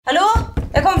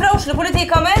Oslo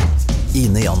politikammer.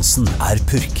 Ine Jansen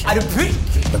purk. Du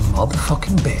purk? The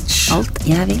motherfucking bitch. Alt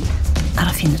jeg vil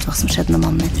å finne ut hva som skjedde med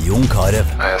mannen min. Jon Carew.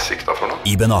 Jeg sikta for noe?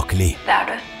 Iben Akeli. Det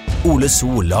du. Ole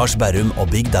So, Lars Berrum og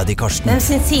Big Daddy Karsten. Hvem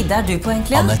sin side du på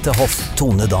egentlig? Annette Hoff,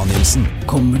 Tone Danielsen.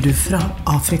 Kommer du fra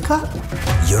Afrika?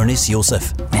 Jørnis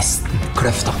Josef. Nesten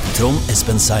kløfta. Trond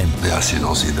Espen Seim. Det er synd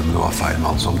å si det, men det var feil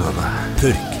mann som døde.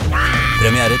 Purk.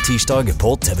 Premiere tirsdag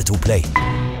på TV2 Play.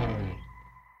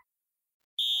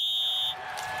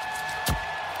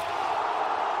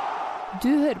 Du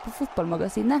hører på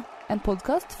Fotballmagasinet, en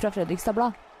podcast fra Fredrikstad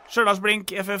Blad. Stjørdalsblink,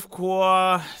 FFK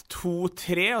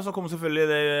 2-3, og så kommer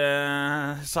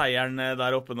selvfølgelig seieren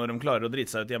der oppe når de klarer å drite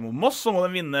seg ut hjemme mot Moss, så må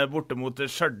de vinne borte mot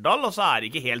Stjørdal, og så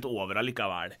det ikke helt over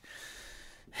allikevel.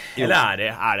 Eller det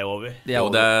over? Det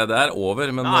er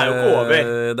over, men det jo ikke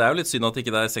over. Det jo litt synd at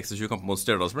ikke det 26 kamper mot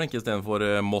Stjørdalsblink, i stedet for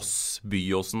Moss,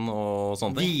 Byåsen og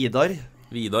sånne ting.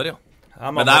 Vidar, ja.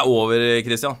 Men det over,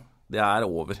 Christian. Det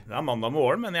over. Det mandag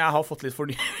morgen, men jeg har fått litt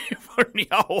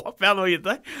fornya håp jeg nå gitt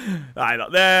der. Neida,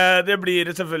 det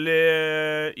blir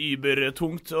selvfølgelig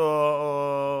übertungt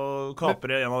å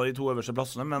kapre en av de to øverste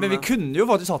plassene. Men vi kunne jo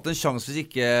faktisk hatt en sjanse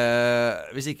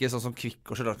hvis ikke sånn som Kvikk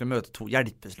og Stjørdal skal møte to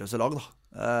hjelpeløse lag da.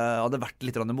 Hadde vært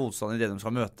litt motstand i det de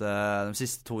skal møte de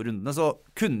siste to rundene, så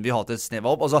kunne vi hatt et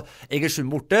snev opp. Altså,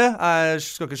 Egersund borte,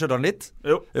 skal ikke Stjørdal litt?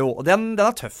 Jo, og den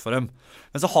tøff for dem.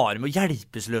 Men så har de jo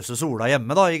hjelpeløse Sola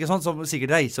hjemme da, ikke sant? Som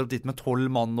sikkert reiser opp dit med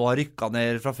 12 mann og har rykket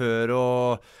ned fra før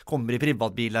og kommer i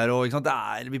privatbil her, og ikke sant?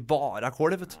 Det blir bare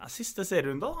kål, vet du. Siste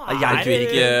serierunde da.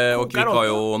 Kvikk har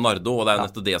jo Nardo, og det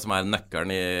nettopp det som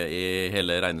nøkkelen i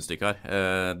hele regnestykket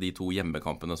her. De to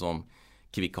hjemmekampene som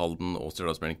Kvikk-Halden og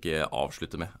Stjørdalsblink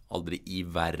avslutter med. Aldri i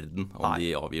verden om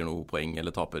de avgir noe poeng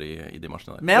eller taper i de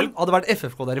matchene der. Men hadde det vært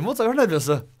FFK derimot, så hadde det vært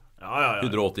nervøse. Ja.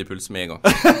 180 puls med en gang.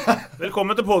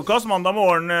 Velkommen til podcast mandag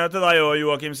morgen til deg og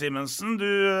Joakim Simensen. Du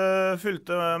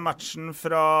fulgte matchen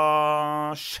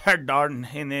fra Stjørdal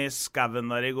inn i skaven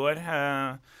der i går.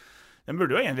 Den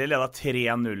burde jo egentlig leda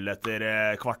 3-0 etter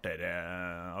kvarter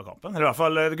av kampen. Eller i hvert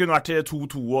fall, det kunne vært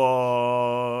 2-2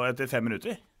 etter 5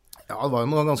 minutter. Ja, det var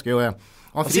jo ganske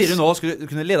Hva sier du nå? Du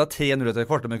kunne leda 3-0 etter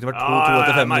kvarter, men det kunne vært 2-2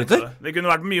 etter 5 minutter? Det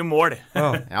kunne vært mye mål.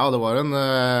 Ja, det var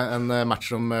en match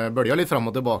som bølget litt frem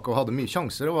og tilbake og hadde mye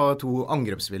sjanser. Det var to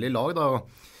angrepsvillige lag da.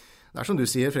 Det som du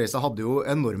sier, Fredrikstad hadde jo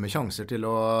enorme sjanser til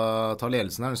å ta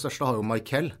ledelsen her. Den største har jo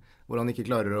Michael, hvor han ikke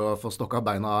klarer å få stokket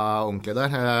beina ordentlig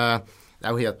der. Det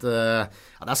jo helt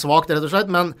det svagt rett og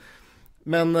slett,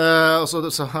 men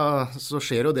så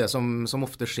skjer jo det som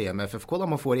ofte skjer med FFK da.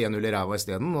 Man får 1-0 i ræva i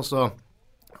stedet,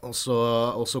 og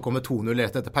så kommer 2-0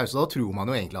 rett etter pause. Da tror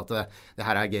man jo egentlig at det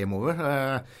her game over.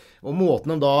 Og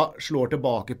måten de da slår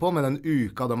tilbake på, med den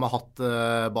uka de har hatt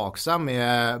bak seg,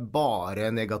 med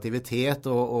bare negativitet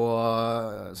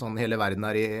og sånn hele verden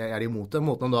imot det,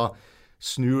 måten de da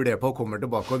snur det på og kommer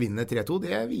tilbake og vinner 3-2,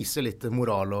 det viser litt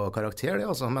moral og karakter det,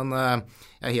 altså. Men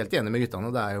jeg helt enig med guttene,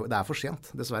 det for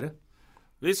sent, dessverre.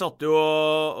 Vi satt jo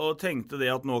og tenkte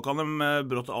det at nå kan de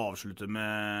brått avslutte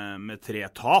med 3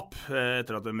 tap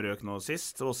etter at de røk nå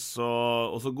sist, og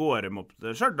så går de opp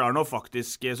til Stjørdal og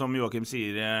faktisk, som Joakim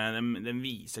sier, de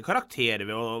viser karakterer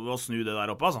ved å snu det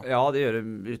der oppe, altså. Ja, det gjør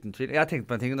de uten tvil. Jeg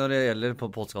tenkte på en ting når det gjelder på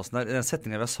podcasten her. Den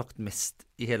setningen vi har sagt mest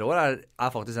i hele år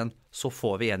er faktisk så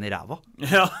får vi en i ræva.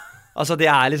 Ja. Altså,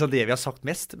 det liksom det vi har sagt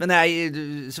mest. Men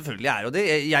selvfølgelig jo det.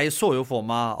 Jeg så jo for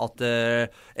meg at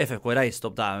FFK reiste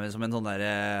opp der som en sånn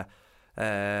der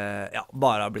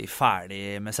bare bli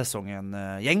ferdig med sesongen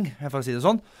gjeng, for å si det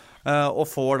sånn. Og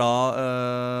får da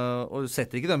og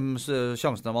setter ikke de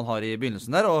sjansene man har i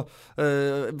begynnelsen der, og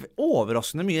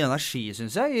overraskende mye energi,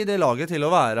 synes jeg, i det laget til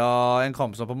å være en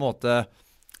kamp som på en måte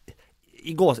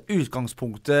i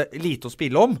utgangspunktet lite å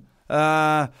spille om.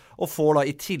 Og får da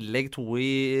i tillegg 2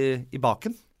 i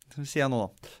baken, sier jeg nå da.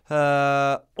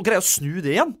 Og greier å snu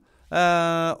det igjen.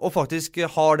 Og faktisk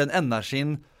har den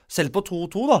energien, selv på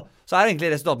 2-2 da, så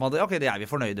egentlig resultatet med at ok, det vi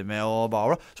fornøyde med og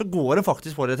bla. Så går det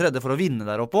faktisk for det tredje for å vinne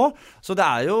der oppe også. Så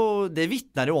det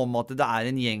vittner jo om at det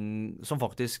en gjeng som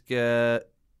faktisk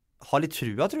har litt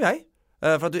trua, tror jeg.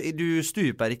 For at du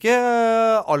stuper ikke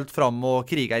alt fram og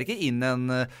kriger ikke inn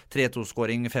en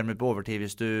 3-2-skåring 5 minutter på overtid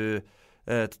hvis du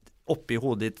oppi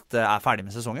hodet ditt ferdig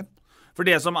med sesongen. For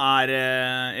det som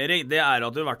Erik, det at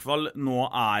det i hvert fall nå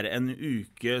en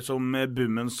uke, som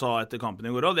Bummen sa etter kampen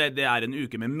i går også, det en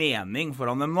uke med mening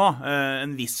foran dem nå.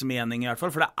 En viss mening i hvert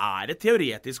fall, for det et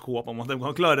teoretisk håp om at de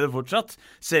kan klare det fortsatt,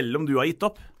 selv om du har gitt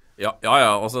opp. Ja,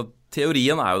 altså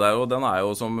teorien jo der, og den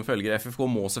jo som følger. FFK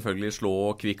må selvfølgelig slå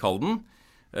Kvikk-Halden.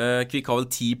 Kvikk har vel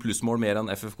 10 plussmål mer enn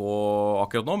FFK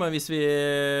akkurat nå, men hvis vi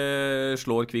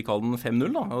slår Kvikk-Halden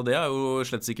 5-0 da, og det er jo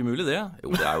slett ikke mulig det.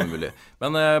 Jo, det er jo umulig.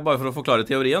 Men bare for å forklare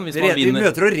teorien, hvis man vinner, vi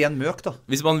møter jo ren møk da.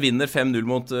 Hvis man vinner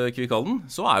 5-0 mot Kvikk-Halden,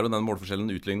 så er jo den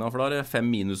målforskjellen utlignet, for da er det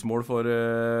 5 minusmål for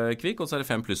Kvikk, og så er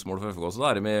det 5 plussmål for FFK, så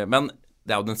da er det med, men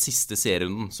det er jo den siste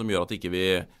serierunden som gjør at ikke vi,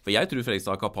 for jeg tror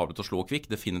Fredrikstad er kapabel til å slå Kvikk,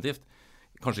 definitivt.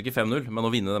 Kanskje ikke 5-0, men å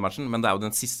vinne den matchen, men det er jo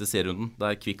den siste serierunden,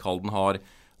 der Kvikk-Halden har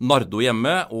Nardo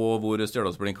hjemme, og hvor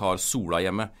Stjørdals-Blink har Sola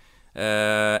hjemme.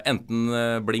 Enten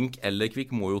Blink eller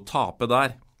Kvikk må jo tape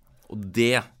der, og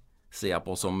det ser jeg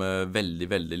på som veldig,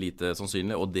 veldig lite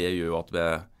sannsynlig, og det gjør jo at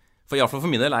for i hvert fall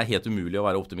for min del er det helt umulig å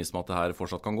være optimist med at det her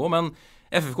fortsatt kan gå, men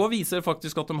FFK viser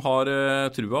faktisk at de har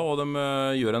trua, og de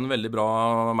gjør en veldig bra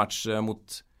match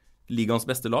mot ligaens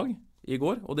beste lag i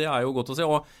går, og det er jo godt å se,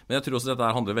 men jeg tror også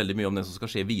dette handler veldig mye om det som skal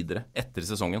skje videre etter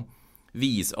sesongen.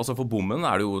 Altså for bommen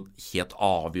er det jo helt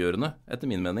avgjørende,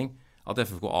 etter min mening, at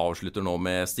FFK avslutter nå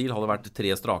med stil. Hadde vært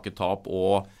 3 strake tap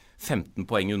og 15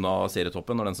 poeng unna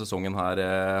serietoppen når den sesongen her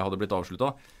hadde blitt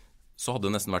avsluttet, så hadde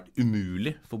det nesten vært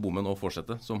umulig for bommen å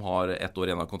fortsette, som har 1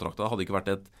 år igjen av kontrakten. Det hadde ikke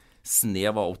vært et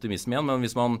snev av optimisme igjen, men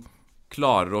hvis man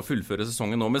klarer å fullføre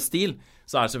sesongen nå med stil,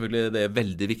 så er selvfølgelig det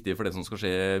veldig viktig for det som skal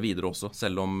skje videre også,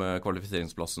 selv om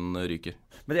kvalifiseringsplassen ryker.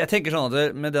 Men jeg tenker sånn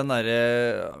at med den der,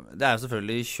 det er jo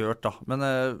selvfølgelig kjørt da, men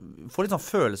får litt sånn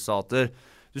følelse av at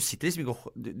du sitter liksom ikke,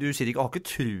 har ikke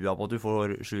trua på at du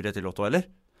får 7 rett i Lotto, eller?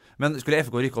 Men skulle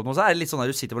FK rykke opp nå, så er det litt sånn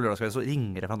at du sitter på lørdagskvelden, så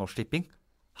ringer det fra Norsk Tipping.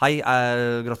 Hei,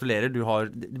 gratulerer,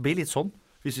 det blir litt sånn,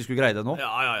 hvis vi skulle greie det nå.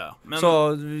 Ja. Men, så,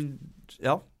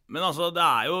 ja. Men altså, det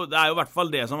er jo i hvert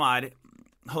fall det som hadde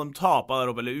de tapet der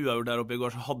oppe, eller uavgjort der oppe i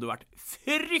går, så hadde det vært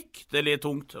fryktelig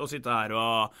tungt å sitte her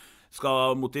og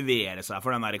skal motivere seg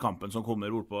for den der kampen som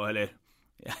kommer bort på, eller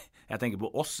jeg tenker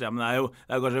på oss, ja, men det er jo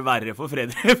kanskje verre for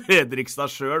Fredrikstad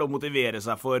selv å motivere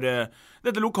seg for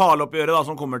dette lokaloppgjøret da,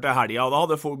 som kommer til helgen, og da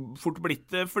hadde fort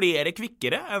blitt flere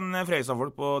kvikkere enn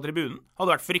Fredrikstad-folk på tribunen.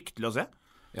 Hadde vært fryktelig å se.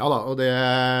 Ja da, og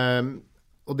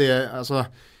det altså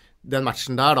den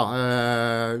matchen der da,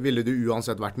 ville det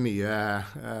uansett vært mye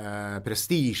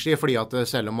prestige, fordi at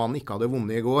selv om man ikke hadde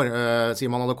vunnet i går,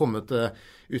 siden man hadde kommet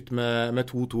ut med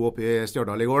 2-2 opp i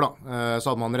Stjørdal i går da,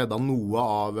 så hadde man reddet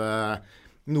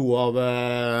noe av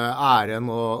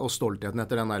æren og stoltheten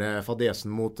etter den der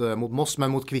fadesen mot Moss,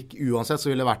 men mot Kvikk uansett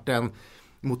så ville det vært en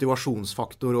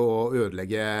motivasjonsfaktor å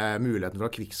ødelegge muligheten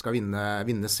for at Kvikk skal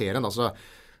vinne serien. Altså,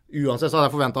 uansett så hadde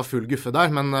jeg forventet full guffe der,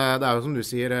 men det er jo som du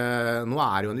sier, nå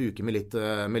er det jo en uke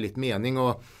med litt mening,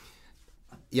 og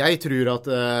jeg tror at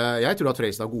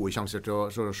Fredrikstad har gode sjanser til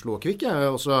å slå Kvikk,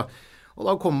 og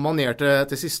da kommer man ned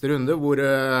til siste runde, hvor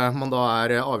man da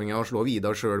er avhengig av å slå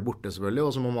Vidar selv borte selvfølgelig,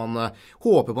 og så må man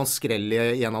håpe på en skrell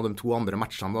i en av de 2 andre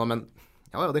matchene da, men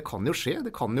ja, det kan jo skje,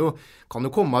 det kan jo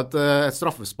komme et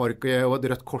straffespark og et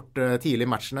rødt kort tidlig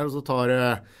i matchen her, og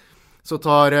så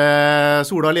tar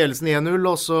Sola ledelsen 1-0,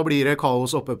 og så blir det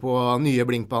kaos oppe på nye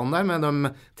blinkbanen der, med de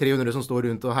 300 som står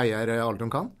rundt og heier alt de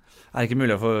kan. Er det ikke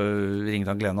mulig å få ringt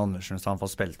han Glenn Andersen så han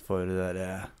får spilt for det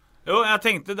der? Jo, jeg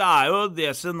tenkte det er jo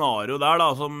det scenarioet der da,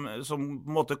 som på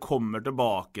en måte kommer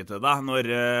tilbake til deg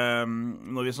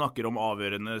når vi snakker om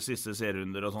avgjørende siste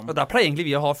serierunder og sånn. Ja, der pleier egentlig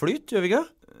vi å ha flyt, gjør vi ikke?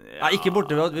 Ja. Ikke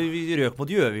borte ved at vi røk mot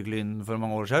Gjøvik-Lyn for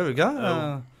mange år siden, gjør vi ikke? Ja.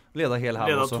 Ledet hele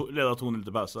her også. Ledet 2-0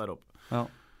 til pause der oppe. Ja.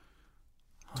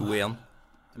 2-1.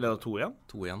 Ledet 2-1?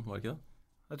 2-1, var det ikke det?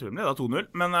 Jeg tror de ledet 2-0,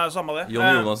 men samme det. Jon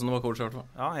Jonassen var coach i hvert fall.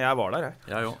 Ja, jeg var der, jeg.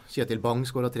 Jeg òg. Kjetil Bang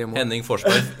skåret 3 mål.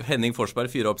 Henning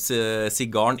Forsberg fyrer opp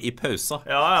sigaren i pausa.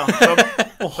 Ja.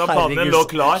 Champagnen lå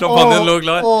klar.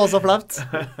 Så flaut.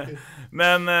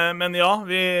 Men ja,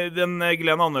 den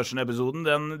Glenn Andersen-episoden,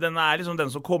 den er liksom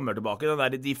den som kommer tilbake.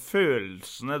 De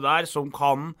følelsene der som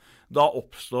kan da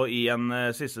oppstå i en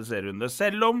siste serierunde.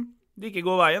 Selv om det ikke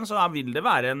går veien, så vil det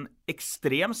være en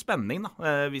ekstrem spenning da,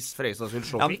 hvis Fredrikstad vil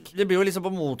slå Kvikk. Ja, det blir jo liksom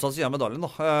på motsatt side av medaljen da.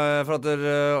 For at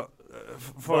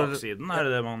baksiden, er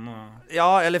det man...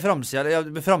 Ja, eller framsida.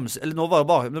 Eller nå var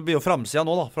det blir jo framsida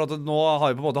nå da. For at nå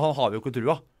har vi på en måte, han har vi jo ikke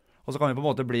trua. Og så kan vi på en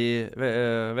måte bli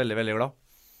veldig, veldig glad.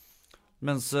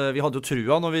 Mens vi hadde jo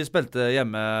trua når vi spilte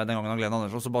hjemme den gangen av Glenn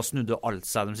Andersen, så bare snudde alt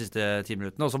seg de siste 10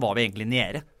 minuttene, og så var vi egentlig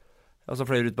nede. Altså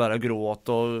fløy ut bare og gråt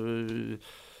og...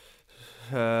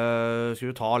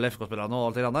 skulle ta alle FK-spillerne og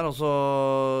alt det der, og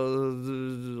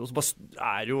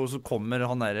så kommer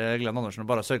han der Glenn Andersen og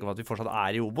bare sørger for at vi fortsatt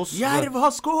er i Obos. Jerv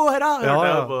har skåret! Ja.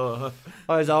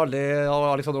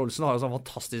 Alexander Olsen har jo sånn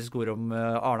fantastisk ord om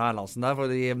Arne Erlandsen der, for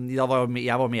jeg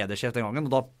var mediesjef den gangen,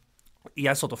 og da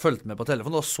jeg satt og følte med på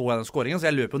telefonen, og da så jeg den skåringen,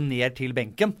 så jeg løp jo ned til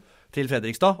benken til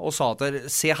Fredrikstad og sa at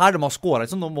se her, de har skåret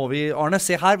liksom, nå må vi, Arne,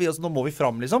 se her, nå må vi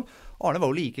fram liksom. Arne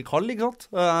var jo like kald, ikke sant?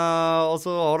 Og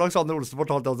så har Alexander Olsen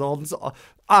fortalt at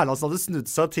Erlandsen hadde snudd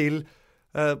seg til,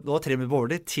 det var 3 minutter på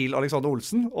overtid, til Alexander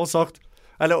Olsen og sagt,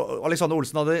 eller Alexander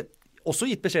Olsen hadde også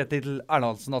gitt beskjed til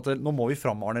Erlandsen at nå må vi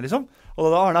fram, Arne, liksom. Og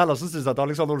da Arne Erlandsen snudd seg til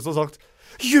Alexander Olsen og sagt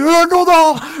gjør noe da!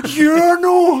 Gjør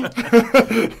noe!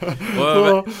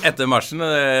 Og etter matchen,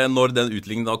 når den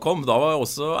utligningen da kom, da var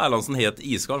også Erlandsen helt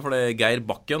iskald, for det Geir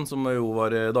Bakken, som jo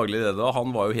var daglig leder da,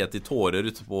 han var jo helt i tårer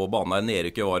ute på banen der,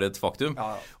 nedrykket var et faktum.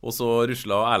 Ja. Og så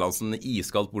ruslet Erlandsen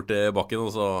iskaldt bort til Bakken,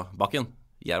 og så, Bakken,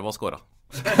 Jerv har skåret.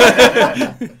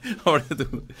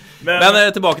 Men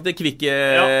tilbake til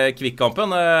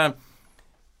Kvikk-kampen.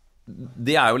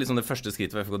 Det jo liksom det første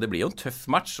skrittet for FK. Det blir jo en tøff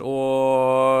match,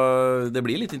 og det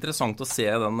blir litt interessant å se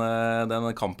den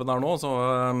kampen der nå. Så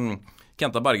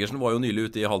Kenta Bergersen var jo nylig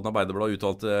ute i Halden Arbeiderblad og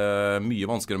uttalt mye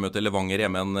vanskeligere å møte Levanger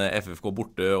hjemme enn FFK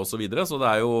borte og så videre. Så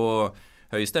det jo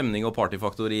høy stemning og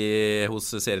partyfaktor hos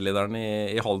serielederen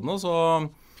i Halden også. Så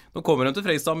nå kommer hun til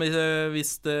Fredrikstad med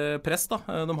visst press da.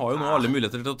 De har jo nå alle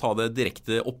muligheter til å ta det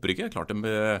direkte opprykket. Klart de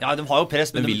har jo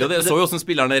press, men de vil jo det. Så jo hvordan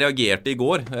spillerne reagerte i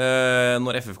går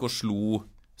når FFK slo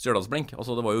Stjørdalsblink.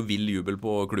 Altså det var jo vill jubel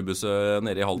på klubbhuset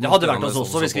nede i Halden. Det hadde vært oss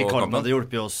også hvis Kvikk hadde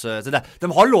hjulpet oss til det. De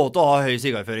har lov til å ha høy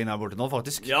sigarføring der borte nå,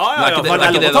 faktisk. Det er ikke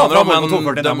det handler om, men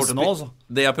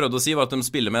det jeg prøvde å si var at de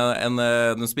spiller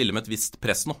med et visst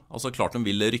press nå. Altså klart de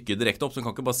vil rykke direkte opp, så de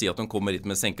kan ikke bare si at de kommer hit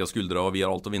med senket skuldre og vi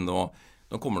har alt å vinne, og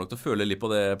de kommer nok til å føle litt på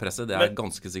det presset, det jeg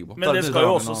ganske sikker på. Men det skal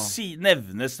jo også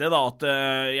nevnes det da, at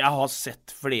jeg har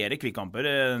sett flere kvikkamper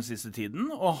den siste tiden,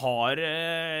 og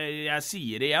jeg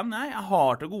sier det igjen, jeg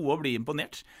har til gode å bli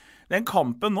imponert. Den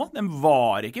kampen nå, den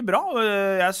var ikke bra.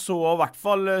 Jeg så i hvert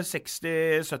fall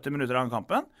 60-70 minutter av den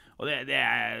kampen, og det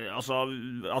altså,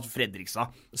 at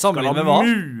Fredrikstad skal ha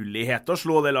mulighet til å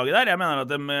slå det laget der. Jeg mener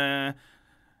at de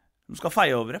skal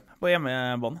feie over dem på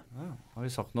hjemmebane. Har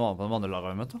vi sagt noe annet på de andre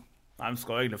lagene vi møtte? Nei, de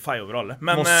skal egentlig feie over alle.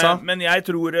 Men jeg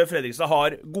tror Fredrikstad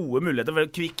har gode muligheter, for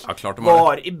Kvikk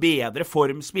var i bedre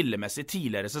form spillemessig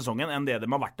tidligere i sesongen enn det de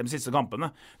har vært de siste kampene.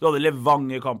 Du hadde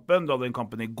Levanger-kampen, du hadde en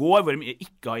kampen i går, hvor de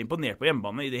ikke har imponert på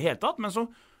hjemmebane i det hele tatt, men så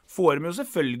får de jo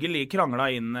selvfølgelig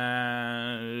krangla inn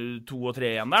 2 og 3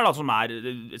 igjen der, da, som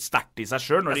sterkt i seg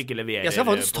selv når de ikke leverer. Jeg skal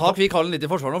faktisk ta Kvikk-hallen litt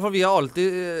i forsvar nå, for vi har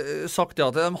alltid sagt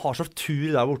det at de har så tur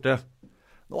der borte.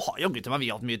 Nå har jo gutter meg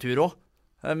vi hatt mye tur også.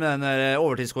 Men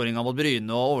overtidsskåringen mot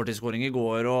Bryne og overtidsskåring i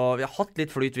går, og vi har hatt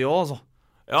litt flyt vi også, altså.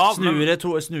 Ja,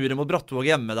 snure mot Brattvåg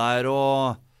hjemme der,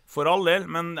 og... For all del,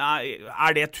 men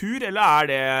det tur, eller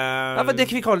det... Ja, men det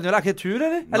Kvikk-hallen gjør, ikke tur,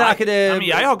 eller? Eller ikke det... Nei, men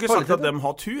jeg har ikke sagt at de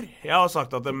har tur. Jeg har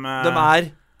sagt at de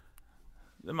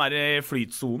i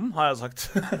flytsonen, har jeg sagt.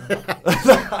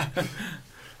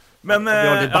 Men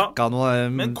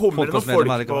kommer det noen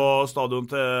folk på stadion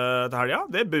til helga?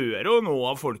 Det bør jo nå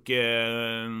av folk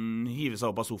hive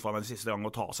seg opp av sofaen en siste gang og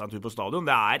ta seg en tur på stadion.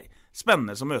 Det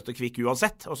spennende som møter Kvikk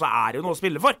uansett, og så det jo noe å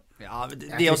spille for. Ja, jeg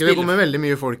tror ikke det kommer veldig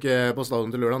mye folk på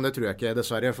stadion til lørdag, det tror jeg ikke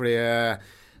dessverre, fordi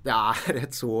det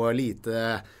et så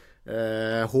lite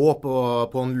håp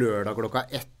på en lørdag klokka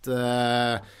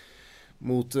 1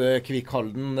 mot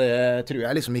Kvikk-Halden. Det tror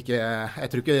jeg liksom ikke. Jeg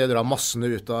tror ikke det drar massene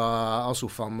ut av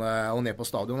sofaen og ned på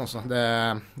stadion. Altså.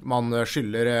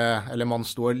 Man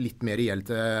står litt mer i gjeld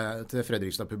til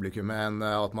Fredrikstad-publikummet enn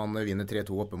at man vinner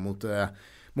 3-2 oppe mot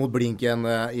Blink i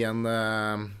en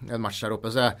match der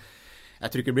oppe. Så jeg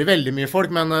tror ikke det blir veldig mye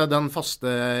folk, men den faste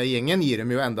gjengen gir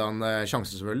dem jo enda en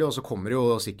sjanse selvfølgelig, og så kommer jo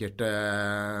sikkert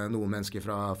noen mennesker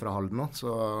fra Halden også.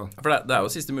 Så. For det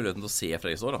jo siste muligheten til å se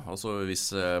Fredrikstad da, altså hvis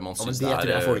man synes det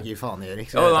tror jeg folk gir faen i,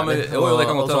 Erik. Jo, det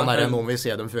kan godt være. Nå må vi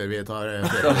se dem før vi tar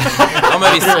Ja,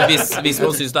 men hvis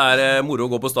man synes det moro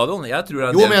å gå på stadion, jeg tror det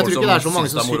en del folk som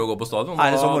synes det moro å gå på stadion,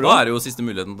 da det jo siste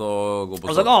muligheten til å gå på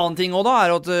stadion. Altså en annen ting også da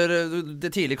at det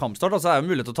tidlig kampstart, altså jo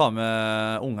mulighet til å ta med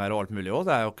unger og alt mulig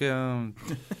også, det jo ikke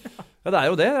Ja, det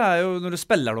jo det. Det jo når du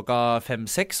spiller klokka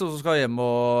 5-6 og så skal hjem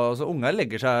og så unger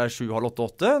legger seg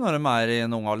 7-8 når de i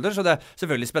en ung alder, så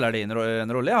selvfølgelig spiller det en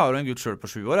rolle. Jeg har jo en gutt selv på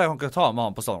 7 år, jeg kan ikke ta med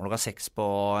han på stadion klokka 6 på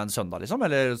en søndag liksom,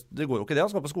 eller det går jo ikke det,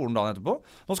 han skal på skolen dagen etterpå.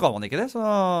 Nå skal man ikke det, så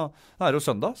det jo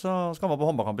søndag, så skal man på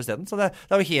håndballkamp i stedet, så det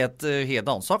jo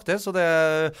helt ansagt det, så det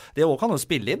også kan jo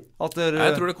spille inn.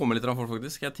 Jeg tror det kommer litt folk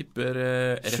faktisk. Jeg tipper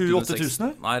rett 7-8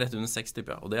 tusen? Nei, rett under 6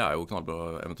 tipper jeg, og det jo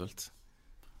knallbra eventuelt.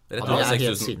 Det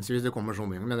helt sinnssykt hvis det kommer så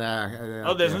mye, men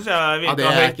det synes jeg virker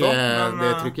høyt opp.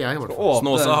 Det tror ikke jeg i hvert fall.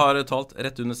 Snåsa har talt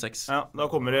rett under 6. Ja, da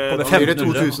kommer det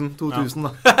 2000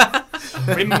 da.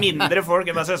 Det blir mindre folk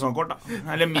enn sesongkort, da.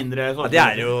 Eller mindre solgte. Ja,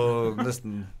 det jo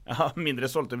nesten mindre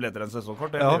solgte billetter enn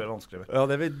sesongkort. Det blir vel vanskelig. Ja,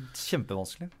 det blir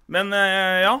kjempevanskelig. Men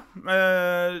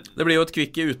det blir jo et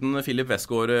kvikk uten Philip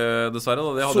Westgård, dessverre.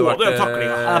 Da. Det hadde jo vært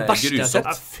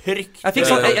grusomt.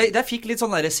 Jeg fikk litt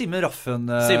sånn der Simen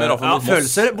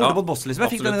Raffen-følelser borte mot Boss, liksom.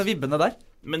 Jeg fikk denne vibbene der.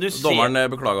 Men dommeren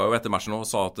beklaget jo etter matchen og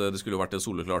sa at det skulle vært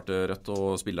soleklart rødt,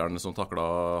 og spilleren som taklet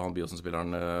han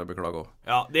Biosen-spilleren beklaget også.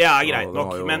 Ja, det greit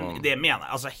nok, men det mener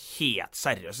jeg, altså helt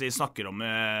seriøst, vi snakker om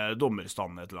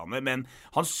dommerstanden et eller annet, men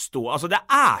han står, altså det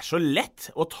så lett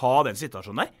å ta den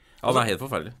situasjonen der. Ja, det helt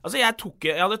forferdelig. Altså jeg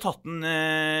hadde tatt den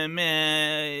med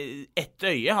ett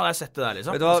øye, hadde jeg sett det der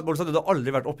liksom. Vet du hva, Bolstad, du hadde aldri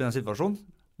vært oppe i den situasjonen.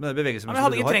 Men jeg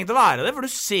hadde ikke trengt å være det, for du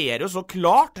ser jo så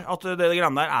klart at det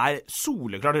greiene der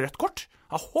soleklart rødt kort.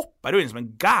 Han hopper jo inn som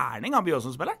en gærning av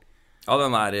Biosen-spilleren. Ja,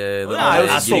 den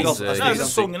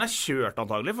sesongen kjørt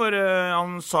antagelig, for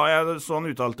han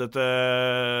uttalte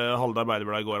til Halde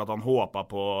Arbeiderblad i går at han håpet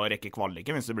på å rekke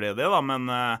kvaliken hvis det ble det da, men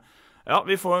ja,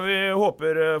 vi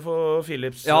håper for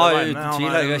Philips vegne. Uten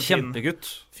tvil, kjempegutt.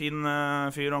 Fin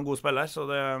fyr og en god spiller, så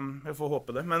vi får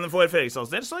håpe det. Men for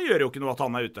Fredrikstads del så gjør det jo ikke noe at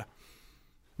han ute.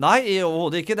 Nei,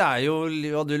 overhodet ikke. Det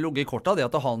hadde ligget i kortet det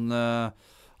at han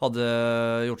hadde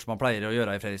gjort som han pleier å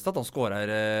gjøre i Fredrikstad. Han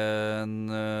skårer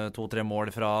 2-3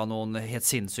 mål fra noen helt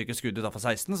sinnssyke skudd utenfor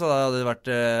 16, så det hadde vært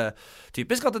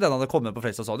typisk at den hadde kommet på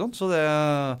Fredrikstad stadion. Så det...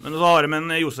 Men så har de en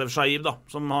Josef Shaib da,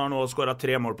 som har nå skåret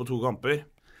 3 mål på 2 kamper.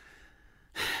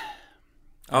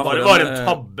 Var en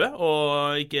tabbe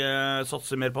og ikke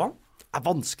satse mer på han? Det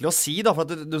vanskelig å si da, for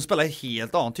at de spiller en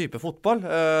helt annen type fotball.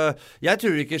 Jeg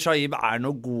tror ikke Shaib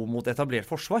noe god mot etablert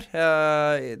forsvar.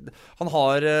 Han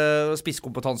har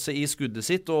spisskompetanse i skuddet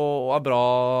sitt og bra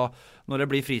når det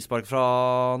blir frispark fra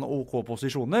OK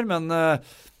posisjoner, men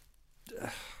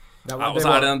og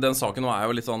så den saken nå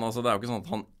jo litt sånn, altså det jo ikke sånn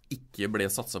at han ikke ble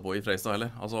satset på i Fredrikstad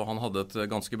heller. Altså han hadde et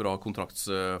ganske bra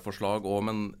kontraktsforslag,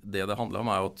 men det handler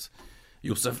om jo at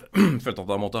Josef følte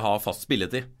at han måtte ha fast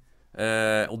spilletid.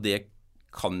 Og det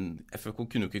FFK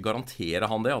kunne jo ikke garantere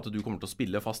han det, at du kommer til å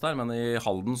spille fast der, men i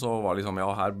Halden så var liksom,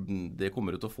 det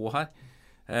kommer du til å få her.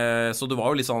 Så det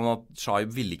var jo litt sånn at Shaib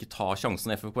ville ikke ta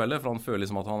sjansen i FFK heller, for han føler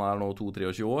liksom at han nå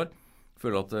 22-23 år,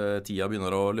 føler at tida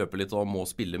begynner å løpe litt og må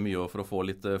spille mye for å få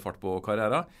litt fart på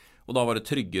karrieren. Og da var det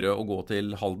tryggere å gå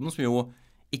til Halden, som jo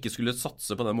ikke skulle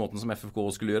satse på den måten som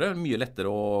FFK skulle gjøre, mye lettere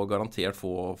å garantert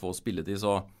få spilletid,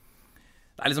 så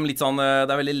det liksom litt sånn,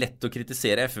 det veldig lett å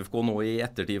kritisere FFK nå i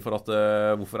ettertid for at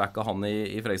hvorfor ikke han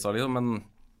i Fredrikstad liksom, men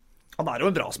han jo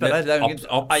en bra spiller. Det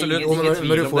absolutt.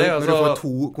 Når du får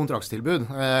 2 kontraktstilbud,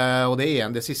 og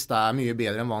det siste mye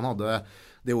bedre enn hva han hadde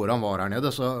det året han var her nede,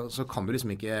 så kan du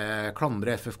liksom ikke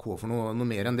klandre FFK for noe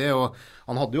mer enn det, og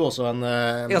han hadde jo også en...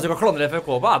 Jeg kan klandre FFK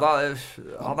på,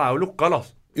 han jo lokal,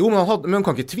 altså. Jo, men han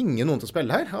kan ikke tvinge noen til å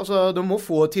spille her. Altså, de må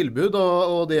få tilbud,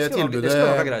 og det tilbudet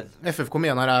FFK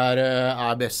mener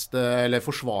best, eller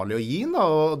forsvarlig å gi han, da,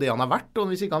 og det han verdt. Og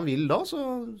hvis ikke han vil da,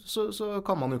 så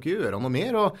kan man jo ikke gjøre noe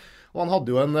mer. Og han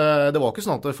hadde jo det var ikke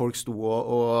sånn at folk sto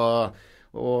og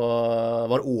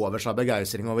var over seg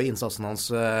begeistring over innsatsen hans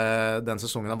den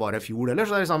sesongen han var i fjor, eller?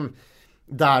 Så det liksom...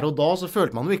 Der og da så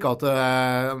følte man jo ikke at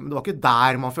det var ikke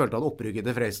der man følte at opprykket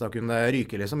til Fredrikstad kunne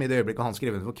ryke liksom, i det øyeblikket han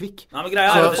skrev under for Kvikk. Nei,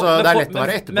 så det lett å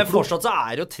være etterpå. Men fortsatt så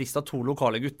det jo trist at 2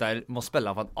 lokale gutter må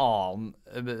spille for en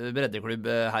annen breddeklubb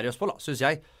her i Østfold, synes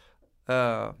jeg.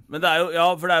 Men det jo,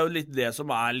 for det jo litt det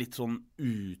som litt sånn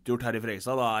utgjort her i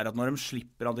Fredrikstad, da at når de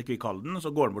slipper han til Kvikk-Halden,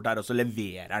 så går han bort der og så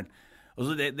leverer han. Og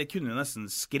så det kunne jo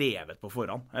nesten skrevet på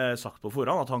forhånd, sagt på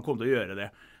forhånd, at han kom til å gjøre det.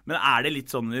 Men det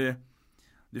litt sånn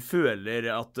du føler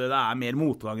at det mer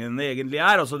motgang enn det egentlig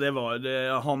altså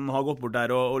han har gått bort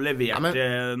der og levert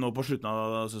nå på slutten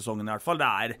av sesongen i hvert fall.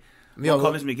 Man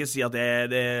kan liksom ikke si at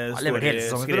det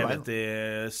står skrevet i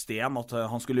sten at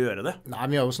han skulle gjøre det. Nei,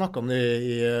 vi har jo snakket om det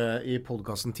i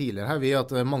podcasten tidligere her,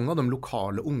 at mange av de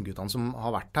lokale ungguttene som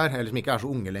har vært her, eller som ikke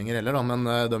så unge lenger heller, men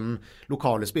de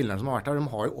lokale spillerne som har vært her,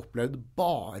 de har jo opplevd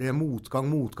bare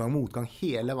motgang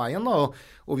hele veien da,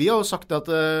 og vi har jo sagt at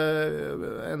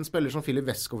en spiller som Philip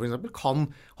Westgård for eksempel kan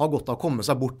ha godt av å komme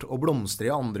seg bort og blomstre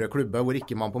i andre klubber, hvor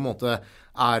ikke man på en måte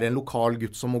en lokal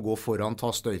gutt som må gå foran,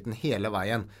 ta støyten hele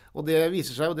veien. Og det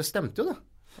viser seg jo, det stemte jo det.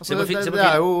 Altså,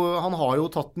 han har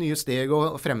jo tatt nye steg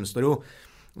og fremstår jo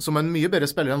som en mye bedre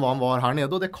spiller enn hva han var her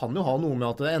nede, og det kan jo ha noe med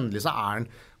at endelig så han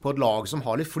på et lag som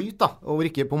har litt flyt da, og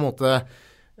hvor ikke på en måte,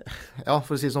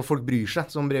 for å si sånn, folk bryr seg,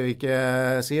 som Brevik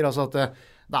sier, altså at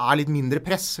det litt mindre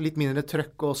press, litt mindre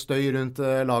trøkk og støy rundt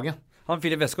laget. Han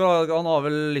Philip Westgård, han har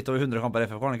vel litt over 100 kamper i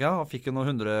FFK, ikke? Han fikk jo noen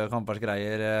 100 kampers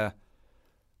greier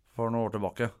for noen år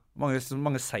tilbake.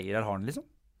 Mange seirer har han liksom,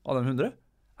 av de 100.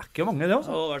 ikke mange, det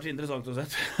også. Det hadde vært interessant å se.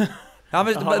 Ja,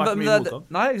 men, det har vært mye motgang.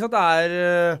 Nei, ikke sant,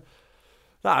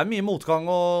 det er mye motgang,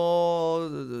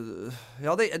 og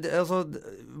ja, det er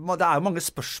jo mange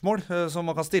spørsmål som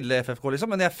man kan stille FFK, liksom,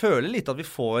 men jeg føler litt at vi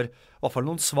får i hvert fall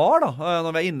noen svar, da,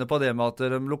 når vi er inne på det med at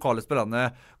de lokale spillerne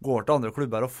går til andre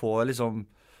klubber og får liksom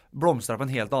blomstre på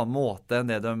en helt annen måte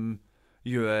enn det de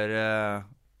gjør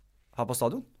her på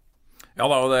stadion. Ja,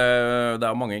 det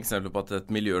er mange eksempler på at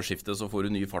et miljøskifte så får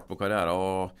du ny fart på karriere,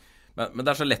 men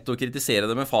det er så lett å kritisere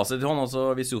det med fasit i hånd. Altså,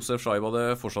 hvis Josef Scheib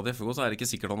hadde fortsatt i FK, så er det ikke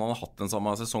sikkert han hadde hatt den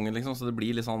samme sesongen, liksom. Så det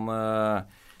blir litt sånn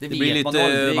det blir litt,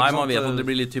 man vet at det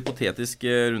blir litt hypotetisk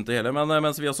rundt det hele. Men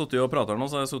mens vi har suttet og pratet nå,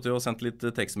 så har jeg suttet og sendt litt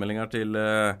tekstmeldinger til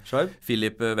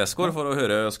Philip Westgård for å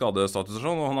høre skadestatus og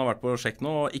sånn, og han har vært på sjekk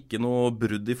nå, og ikke noe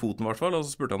brudd i foten i hvert fall. Og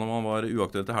så spurte han om han var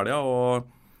uaktuell til helga,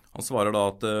 og han svarer da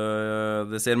at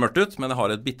det ser mørkt ut, men jeg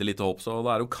har et bittelite håp, så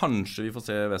det er jo kanskje vi får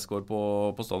se Westgård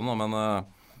på stadion, da, men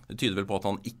det tyder vel på at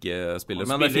han ikke spiller.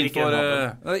 Men det er fint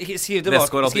for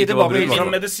Westgård at det ikke var brudd. Fra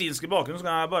medisinske bakgrunn så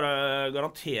kan jeg bare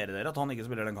garantere dere at han ikke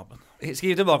spiller den kampen.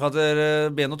 Skriv tilbake at dere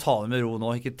ber noe ta det med ro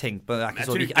nå, ikke tenk på det.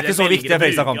 Det er ikke så viktig å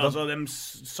fikse kampen. Altså, de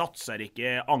satser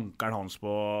ikke ankeren hans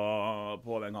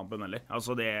på den kampen heller.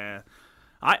 Altså det...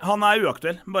 Nei, han er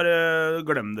uaktuell. Bare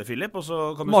glem det, Philip. Og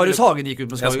så kan du Marius Hagen gikk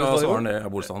ut med skade. Jeg skal svare det,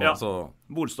 Bolstad. Ja,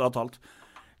 Bolstad har talt.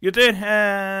 Gutter,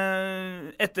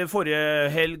 etter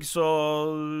forrige helg så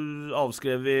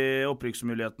avskrev vi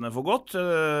opprykksmulighetene for godt.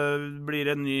 Blir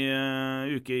en ny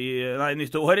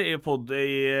nytt år i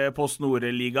Post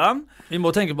Nord-ligaen. Vi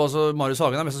må tenke på altså, Marius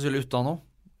Hagen er mest sannsynlig ute nå.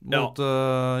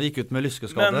 Gikk ut med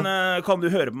lyskeskade. Men kan du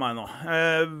høre på meg nå?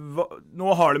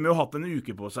 Nå har de jo hatt en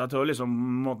uke på seg til å liksom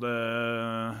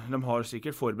de har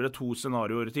sikkert forberedt 2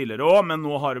 scenarioer tidligere også, men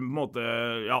nå har de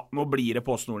nå blir det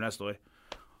Post Nord neste år.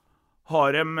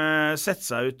 Har de sett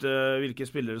seg ut hvilke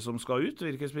spillere som skal ut,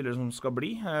 hvilke spillere som skal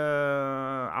bli?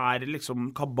 Er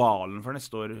liksom kabalen for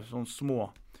neste år sånn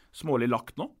smålig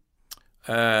lagt nå?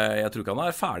 Jeg tror ikke han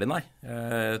er ferdig, nei.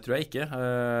 Tror jeg ikke.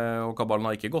 Og kabalen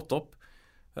har ikke gått opp.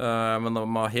 Men de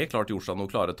har helt klart gjort seg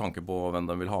noen klare tanker på hvem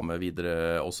de vil ha med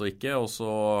videre også ikke. Og så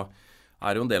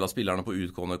er det jo en del av spillerne på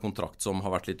utgående kontrakt som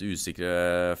har vært litt usikre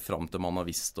frem til man har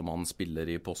visst om han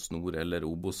spiller i Post Nord eller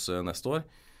Obos neste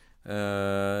år.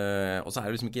 Og så er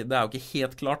det liksom ikke, det er jo ikke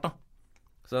helt klart da.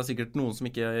 Så det er sikkert noen som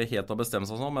ikke helt har bestemt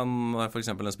seg sånn, men for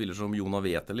eksempel en spiller som Jona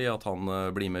Veteli, at han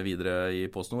blir med videre i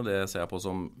Post Nord, det ser jeg på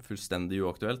som fullstendig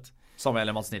uaktuelt. Samme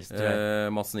eller Mats Nilsen, tror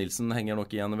jeg. Mats Nilsen henger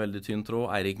nok i en veldig tynn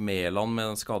tråd. Eirik Mæland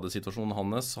med skadesituasjonen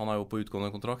hans, han er jo på utgående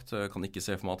kontrakt. Jeg kan ikke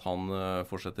se for meg at han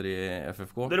fortsetter i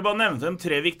FFK. Dere bare nevnte de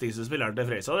 3 viktigste spillerne til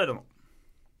Freisa, dere nå.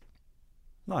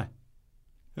 Nei,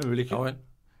 jeg vil ikke. Ja vel.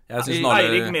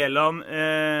 Eirik Mæland,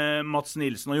 Mats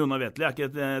Nilsen og Jona Veteli er ikke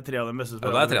 3 av de beste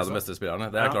spillerne. Ja, det er 3 av de beste spillerne,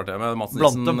 det er klart det. Men Mats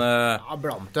Nilsen...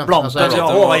 Blant dem.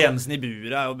 Håvard Jensen i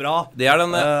buret er jo bra. Det er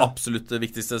den absolutt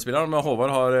viktigste spilleren, men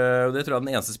Håvard har... Det tror jeg er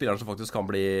den eneste spilleren som faktisk kan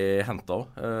bli hentet av.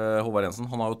 Håvard Jensen,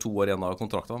 han har jo 2 år igjen av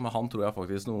kontrakten, men han tror jeg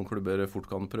faktisk noen klubber fort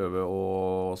kan prøve å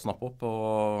snappe opp,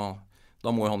 og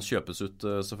da må jo han kjøpes ut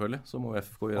selvfølgelig. Så må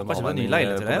FFK gjøre en avvenning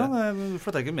på det. Han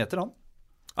flytter ikke meter, han.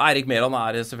 Eirik Mæland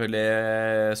er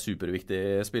selvfølgelig superviktig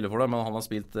spiller for det, men han har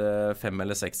spilt 5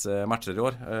 eller 6 matcher i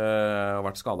år og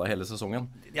vært skadet hele sesongen.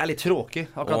 Det er litt tråkig,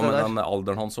 akkurat og det der. Den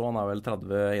alderen han så, han er vel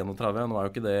 30-31, nå er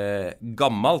jo ikke det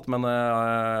gammelt, men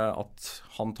at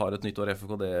han tar et nytt år i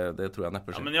FFK, det tror jeg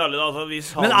neppe skjer. Ja, men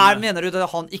hvis han... mener du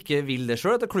at han ikke vil det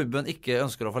selv, at klubben ikke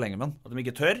ønsker å forlenge med han? At de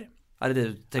ikke tør? Er det det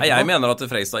du tenker på? Jeg mener at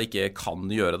Freistad ikke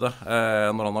kan gjøre det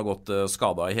når han har gått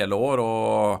skadet i hele år,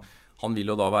 og han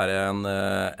vil jo da være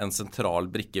en sentral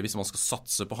brikke hvis man skal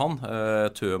satse på han.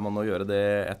 Tør man å gjøre det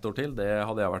 1 år til? Det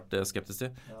hadde jeg vært skeptisk til.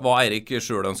 Hva Eirik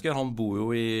selv ønsker, han bor jo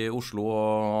i Oslo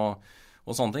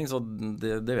og sånne ting, så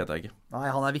det vet jeg ikke. Nei,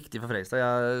 han er viktig for Freistad.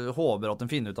 Jeg håper at den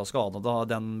finner ut av skaden, og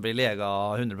at den blir lega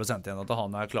 100% igjen, at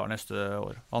han er klar neste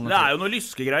år. Det er jo noen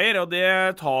lyskegreier, og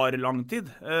det tar lang tid.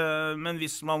 Men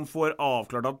hvis man får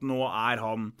avklart at nå er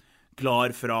han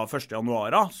klar fra 1.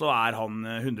 januar, så er han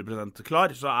 100%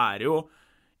 klar, så er det jo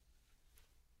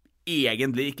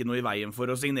egentlig ikke noe i veien for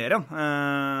å signere.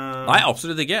 Nei,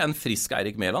 absolutt ikke. En frisk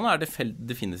Eirik Mæland er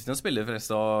definitivt en spiller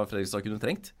Fredrikstad kunne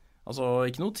trengt. Altså,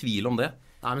 ikke noe tvil om det.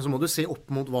 Nei, men så må du se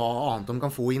opp mot hva annet de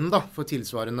kan få inn da, for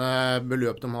tilsvarende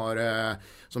beløp de har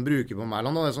som bruker på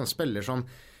Mæland. Det er sånn spiller som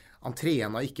han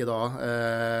trener ikke da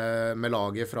med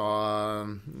laget fra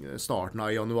starten av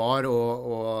januar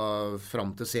og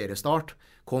frem til seriestart.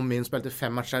 Kom inn, spilte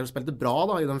 5 matcher, spilte bra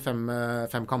da i de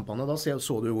 5 kampene. Da så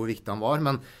du hvor viktig han var,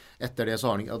 men etter det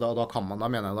så har han, da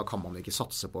kan man ikke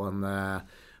satse på en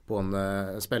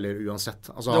spiller uansett.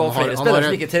 Altså, det var flere spillere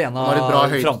som ikke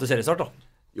trener frem til seriestart da.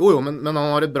 Jo, men han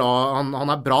har et bra, han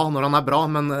er bra når han er bra,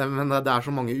 men det er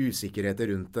så mange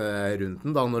usikkerheter rundt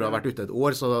den da, når du har vært ute et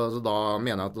år, så da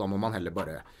mener jeg at da må man heller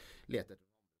bare lete.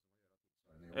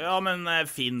 Ja, men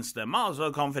finnes det med?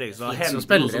 Altså, kan Fredrikstad hente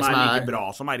noe som like bra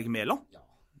som Eirik Mæland?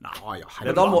 Nei,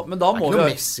 men da må det er ikke noe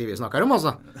Messi vi snakker om,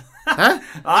 altså. Hæ?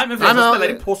 Nei, men Fredrikstad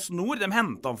spiller i Post Nord. De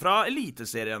hentet han fra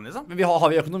Eliteserien, liksom. Men har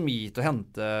vi økonomi til å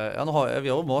hente... Ja, vi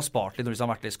må ha spart litt når vi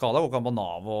har vært litt skadet. Går ikke an på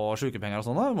Nav og sykepenger og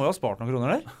sånn da. Vi må jo ha spart noen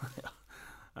kroner der.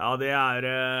 Ja, det er...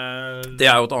 Det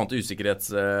er jo et annet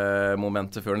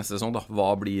usikkerhetsmoment før neste sesong, da. Hva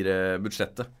blir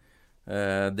budsjettet?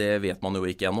 Det vet man jo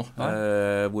ikke ennå.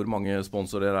 Hvor mange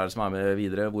sponsorer er det som er med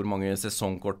videre? Hvor mange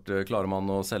sesongkort klarer man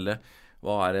å selge?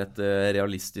 Hva er et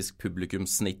realistisk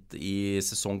publikumssnitt i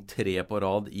sesong 3 på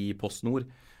rad i Post Nord?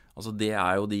 Altså det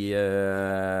er jo de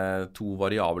 2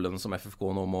 variablene som FFK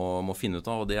nå må finne ut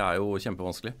av, og det er jo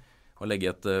kjempevanskelig å legge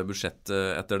et budsjett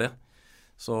etter det.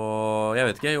 Så jeg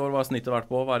vet ikke, i år hva snittet vært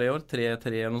på? Hva er det i år?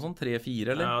 3-3 eller noe sånt?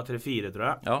 3-4 eller? Ja, 3-4 tror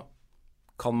jeg. Ja.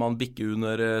 Kan man bikke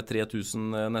under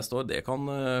 3000 neste år? Det kan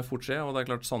fort skje, og det er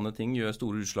klart sanne ting gjør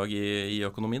store utslag i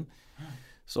økonomien.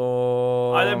 Så...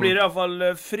 Nei, det blir i hvert fall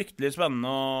fryktelig spennende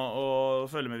å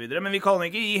følge med videre. Men vi kan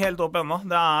ikke gi helt opp ennå.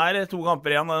 Det er 2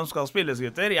 kamper igjen, og de skal spilles,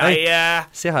 gutter.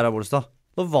 Se her, Bolstad.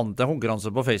 Nå vant jeg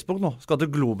konkurranse på Facebook nå. Skal til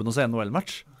Globen og se en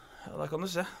NHL-match. Ja, det kan du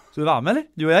se. Skal du være med, eller?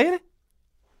 Du og jeg, eller?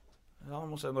 Ja,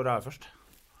 må se når det er først.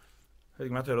 Jeg vet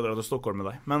ikke om jeg tør å dra til Stockholm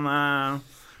med deg. Men...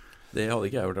 Det hadde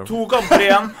ikke jeg gjort. 2 kamper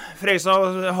igjen.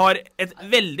 Fredrikstad har et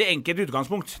veldig enkelt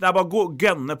utgangspunkt. Det er bare å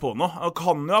gønne på nå. Det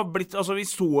kan jo ha blitt, altså vi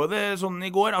så det sånn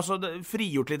i går, altså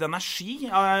frigjort litt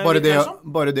energi.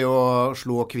 Bare det å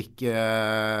slå Kvikk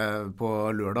på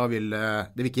lørdag det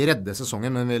vil ikke redde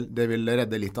sesongen, men det vil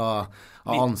redde litt av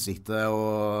ansiktet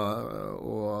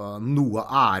og noe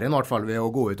æren i hvert fall ved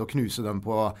å gå ut og knuse dem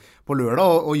på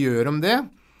lørdag, og gjør de det.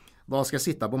 Da skal jeg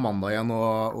sitte på mandag igjen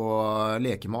og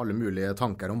leke med alle mulige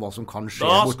tanker om hva som kan skje.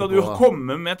 Da skal du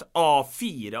komme med et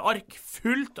A4-ark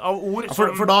fullt av ord. Ja,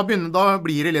 for da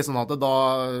blir det litt sånn at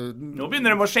Nå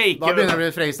begynner de å shake. Da begynner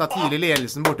det Fredrikstad tidlig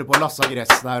ledelsen borte på Lassa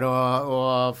Gress der,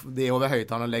 og det over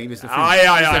høyttaleranlegg, hvis det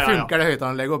funker det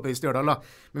høyttaleranlegget oppe i Stjørdal da.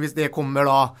 Men hvis det kommer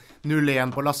da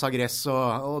 0-1 på Lassa Gress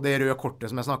og det røde kortet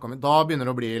som jeg snakket om, da begynner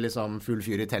det å bli liksom full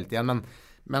fyr i telt igjen,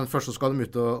 men først så skal de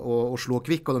ut og slå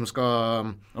Kvikk, og de skal...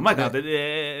 Nå merker jeg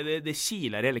at det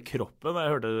kiler i hele kroppen da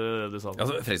jeg hørte det du sa.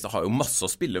 Altså, Fredrikstad har jo masse å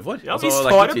spille for. Ja, altså, det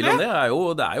er ikke tvil om det.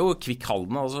 Det er jo Kvikk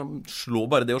Halden. Altså,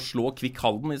 bare det å slå Kvikk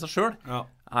Halden i seg selv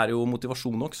er jo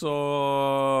motivasjon nok, så...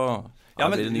 Ja,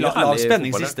 men la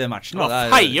spenning siste matchen.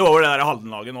 Feie over det der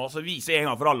Halden-laget nå, så viser en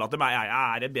gang for alle at de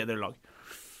er et bedre lag.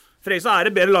 Fredrikstad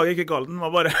er et bedre lag i Kvikk Halden.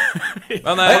 Bare...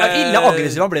 Ille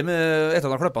aggressiv han ble med etter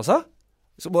han har kløpet seg.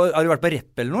 Så har du vært på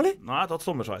rep eller noe, eller? Nei, jeg har tatt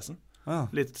sommersveisen.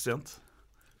 Litt sent.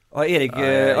 Erik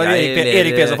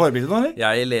Pedersen forbildet nå, eller?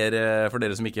 Jeg ler for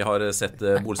dere som ikke har sett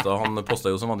Bolstad. Han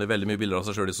postet jo som vanlig veldig mye bilder av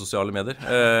seg selv i sosiale medier.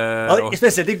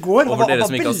 Spesielt i går. Og for dere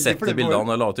som ikke har sett bildet han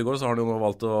la ut i går, så har han jo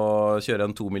valgt å kjøre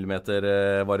en 2 mm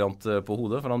variant på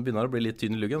hodet, for han begynner å bli litt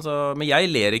tynn i luggen. Men jeg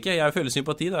ler ikke, jeg føler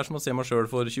sympati. Det er som å se meg selv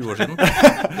for 20 år siden.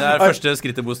 Det er første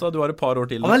skrittet, Bolstad. Du har et par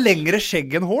år til. Han har lengre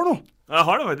skjegg enn hår nå. Jeg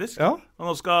har det faktisk. Ja.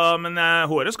 Men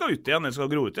håret skal ut igjen. Det skal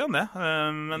gro ut igjen, det.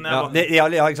 Men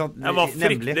jeg var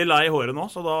fryktelig lei håret nå,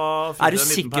 så da... Er du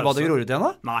sikker på at det gror ut igjen da?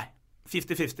 Nei.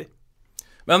 50-50.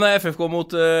 Men FFK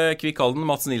mot Kvikk Halden.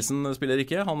 Mats Nilsen spiller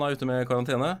ikke. Han er ute med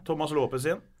karantene. Thomas Lopez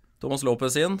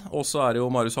inn. Og så er jo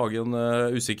Marius Hagen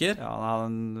usikker. Ja,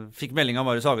 han fikk melding av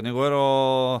Marius Hagen i går,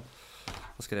 og...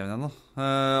 Hva skrev han igjen da?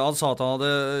 Han sa at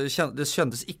det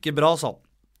kjentes ikke bra, sa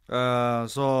han.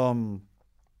 Så...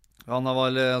 Han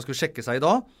skulle sjekke seg i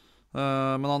dag,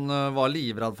 men han var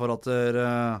livredd for at nå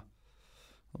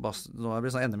blir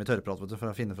det sånn enda mye tørrprat, vet du,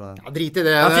 for å finne fra den. Ja, drit i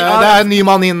det. Det er en ny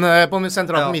mann inn på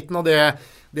sentralt midten, og det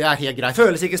er helt greit.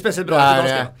 Føles ikke spesielt bra.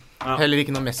 Det er heller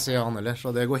ikke noe Messi han heller,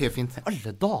 så det går helt fint.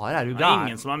 Alle dager er jo det er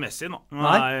ingen som er Messi nå.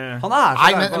 Nei, han er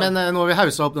så men nå har vi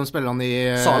hauset opp de spillerne i...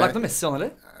 Sala er ikke noe Messi han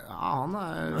heller? Ja, han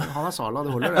er Sala,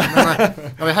 det holder det.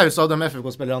 Men vi hauset av de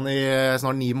FFK-spillerne i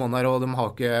snart 9 måneder, og de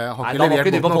har ikke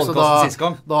levert bort nok,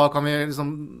 så da kan vi liksom...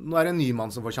 Nå er det en ny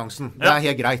mann som får sjansen. Det er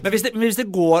helt greit. Men hvis det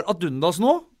går ad undas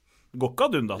nå... Går ikke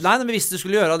ad undas. Nei, men hvis du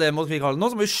skulle gjøre det mot Kvikk Halden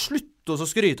nå, så må vi slutte å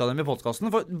skryte av dem i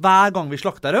podcasten, for hver gang vi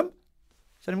slakter dem,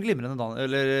 så er de glimrende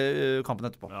kampen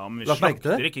etterpå. Ja, men vi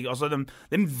slakter ikke. Altså,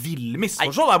 de vil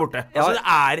misforstå der borte. Altså,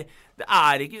 det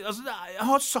er ikke... Altså, jeg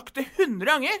har sagt det 100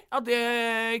 ganger, at det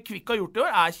Kvikk har gjort i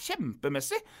år er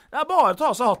kjempemessig. Det er bare å ta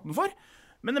seg hatten for.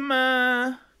 Men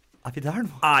Er vi der nå?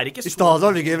 Ikke I stedet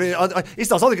hadde de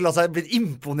ikke latt seg blitt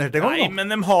imponert en gang. Nei, men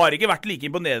de har ikke vært like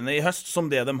imponerende I høst som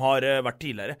det de har vært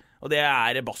tidligere. Og det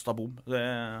Basta bom.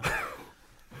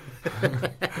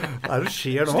 Hva det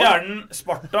skjer nå? Stjernen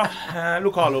Sparta,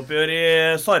 lokaloppgjør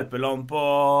I Sarpeland på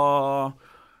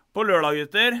lørdag,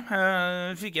 gutter.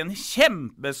 Fikk en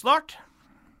kjempestart.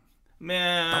 Nå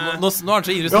han så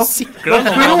ivrig så sikler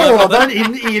han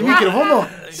inn I mikrofonen nå.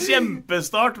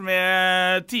 Kjempestart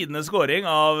med tidenes scoring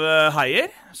av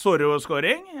Heier.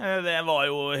 Sorro-scoring. Det var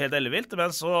jo helt ellevilt, men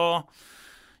så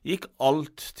gikk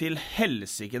alt til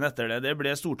helsiken etter det. Det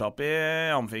ble stortapp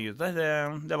I Amfinn, gutter.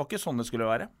 Det var ikke sånn det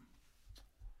skulle være.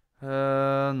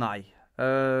 Nei.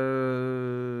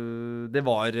 Det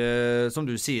var, som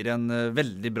du sier, en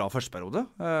veldig bra førsteperiode.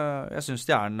 Jeg synes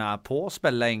stjernen på,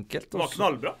 spiller enkelt. Det var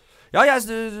knallbra. Ja,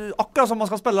 akkurat som man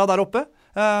skal spille der oppe.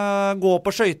 Gå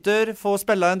på skøyter, få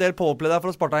spille en del påplay der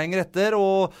for å Sparta henger etter,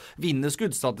 og vinne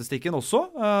skuddstatistikken også.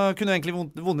 Kunne egentlig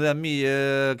vunnet det mye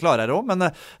klarere også, men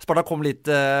Sparta kom litt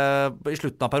I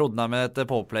slutten av perioden der med et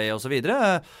påplay og så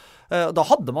videre. Da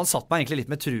hadde man satt meg egentlig litt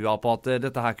med trua på at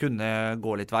dette her kunne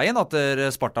gå litt veien, at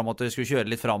Sparta skulle kjøre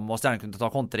litt fram, og Stjernen kunne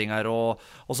ta kontringer og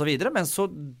så videre, men så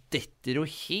detter jo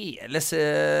hele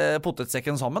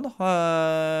potetsekken sammen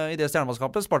I det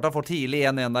stjernemannskapet. Sparta får tidlig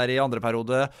 1-1 der I andre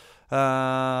periode,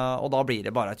 og da blir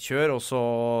det bare et kjør,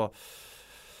 og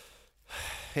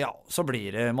så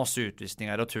blir det masse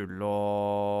utvisninger og tull,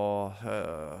 og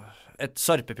et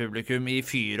sarpepublikum I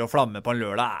fyr og flamme på en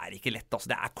lørdag ikke lett, altså.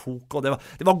 Det kok, og det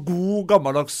var god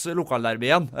gammeldags lokalderby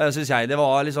igjen, synes jeg. Det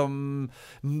var liksom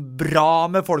bra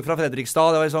med folk fra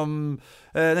Fredrikstad. Det var liksom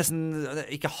nesten,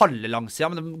 ikke halve langsida,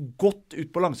 men godt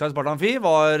ut på langsida I Sparta Amfi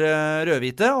var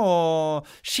rødhvite, og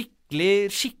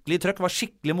skikkelig trøkk, var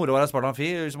skikkelig moro å være Sparta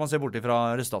Amfi, hvis man ser bort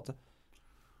fra resultatet.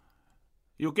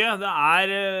 Jokke, det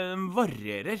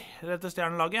varierer dette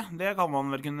stjernelaget. Det kan man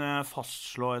vel kunne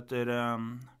fastslå etter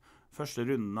første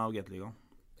runden av GT-ligaen.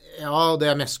 Ja,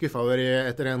 det mest skuffet over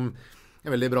etter en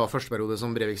veldig bra førsteperiode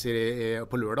som Brevik sier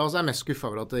på lørdag, så mest skuffet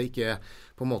over at det ikke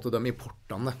på en måte de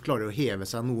importene klarer å heve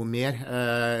seg noe mer,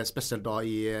 spesielt da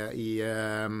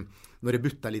når det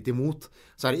butter litt imot,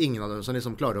 så det ingen av dem som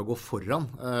liksom klarer å gå foran.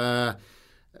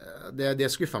 Det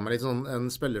skuffer meg litt sånn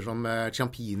en spiller som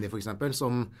Ciampini for eksempel,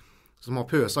 som har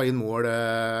pøsa inn mål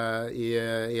I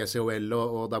ECHL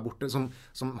og der borte, som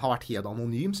har vært helt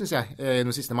anonym, synes jeg, I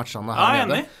de siste matchene her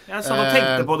nede. Enig. Jeg satt og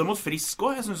tenkte på det mot Frisk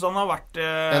også. Jeg synes han har vært...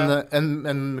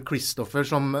 En Christopher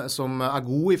som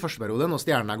god I første periode, når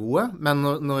stjernene gode, men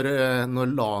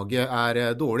når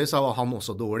laget dårlig, så han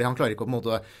også dårlig. Han klarer ikke å på en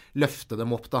måte løfte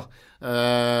dem opp da.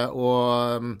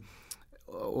 Og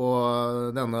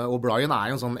Brian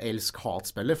jo en sånn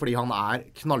elsk-hat-spiller, fordi han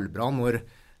knallbra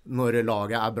når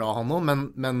laget bra han også,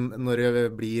 men når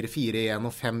det blir 4-1 og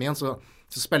 5-1, så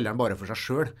spiller han bare for seg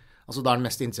selv. Altså da han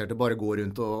mest interessert I bare gå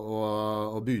rundt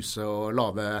og buse og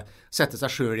sette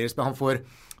seg selv I spill. Han får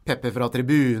pepper fra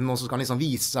tribunen, og så skal han liksom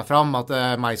vise seg fram at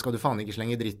meg skal du faen ikke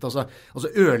slenge dritt, og så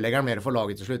ødelegger han mer for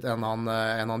laget til slutt enn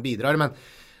han bidrar, men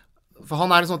for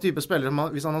han en sånn type spiller,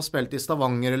 hvis han har spilt I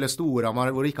Stavanger eller Storhamar,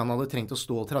 hvor ikke han hadde trengt å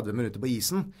stå 30 minutter på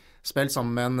isen, spilt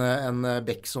sammen med en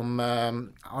Beck som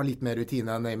har litt mer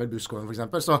rutine enn Emil Buskoven for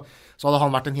eksempel, så hadde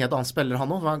han vært en helt annen spiller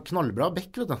han også, en knallbra Beck,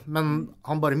 vet du, men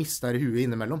han bare mister huet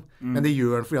innimellom. Men det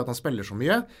gjør han fordi at han spiller så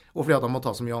mye, og fordi at han må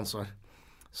ta så mye ansvar.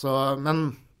 Men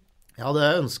jeg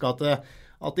hadde ønsket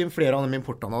at flere av de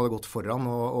importene hadde gått foran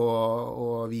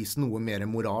og vist noe mer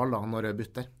moral da, når det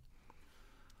butter.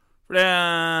 For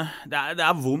det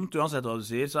vondt, uansett hva du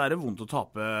sier, så det vondt å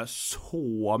tape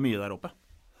så mye der oppe.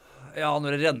 Ja,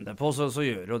 når det renner på, så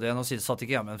gjør jo det. Nå satt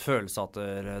ikke jeg med en følelse at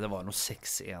det var noe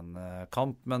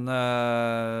 6-1-kamp, men...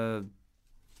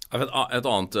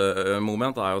 Et annet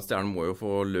moment jo at Stjernen må jo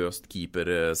få løst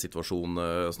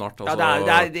keeper-situasjonen snart. Altså...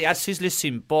 Ja, jeg synes litt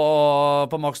synd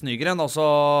på Max Nygren,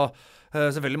 altså...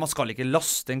 Selvfølgelig, man skal ikke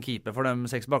laste en keeper for de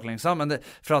 6 baklengsa, men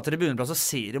fra tribuneplass så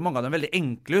ser jo mange av dem veldig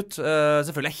enkle ut.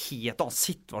 Selvfølgelig helt annen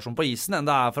situasjon på isen enn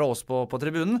det fra oss på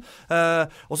tribunen.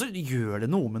 Og så gjør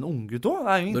det noe med en unggutt også.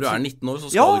 Når du 19 år,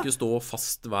 så skal du ikke stå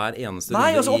fast hver eneste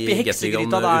runde altså I Gateligaen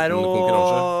der, uten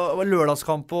konkurranse. Og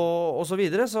lørdagskamp og så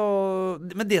videre.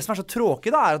 Men det som så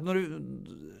tråkig da, at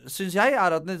synes jeg,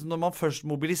 at når man først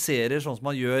mobiliserer sånn som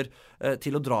man gjør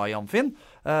til å dra I Amfinn,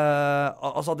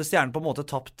 altså hadde Stjernen på en måte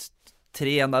tapt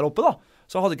 3-1 der oppe da,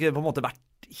 så hadde ikke det på en måte vært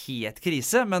helt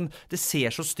krise, men det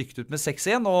ser så stygt ut med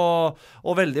 6-1,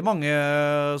 og veldig mange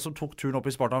som tok turen opp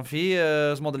i Sparta Amfi,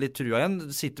 som hadde litt trua igjen,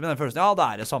 sitter med den følelsen, ja, det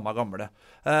er det samme gamle.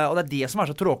 Og det er det som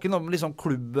er så tråkig, når liksom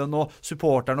klubben og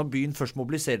supporteren og byen først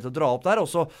mobiliserer til å dra opp der, og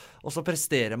så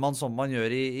presterer man som man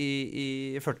gjør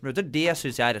i 40 minutter. Det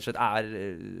synes jeg rett og slett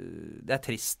det er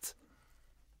trist.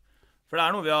 For det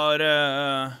er noe vi har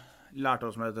lært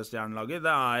oss med dette stjernelaget.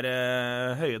 Det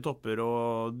er høye topper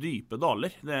og dype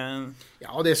daler.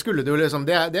 Ja, det skulle det jo liksom.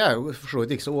 Det er jo for så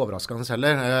vidt ikke så overraskende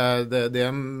heller. Det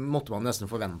måtte man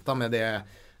nesten forvente med det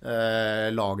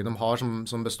laget de har,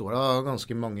 som består av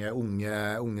ganske mange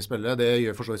unge spillere. Det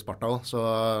gjør for så vidt Sparta også, så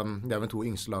det er vel 2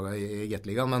 yngste lagene i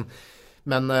Gateligaen,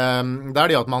 men det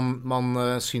er det at man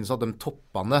synes at de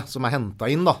toppene som er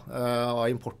hentet inn da, av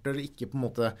importer, ikke på en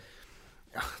måte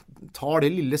tar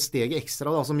det lille steget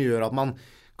ekstra da, som gjør at man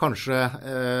kanskje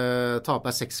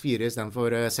taper 6-4 i stedet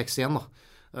for 6-1 da.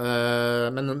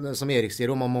 Men som Erik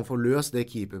sier, man må få løst det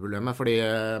keeperproblemet, fordi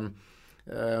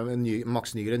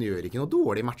Max Nygren gjør ikke noe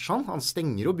dårlig match. Han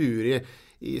stenger og buer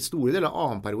i store deler av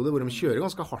annen periode hvor de kjører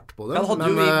ganske hardt på det.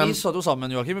 Vi satt jo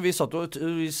sammen, Joachim, vi satt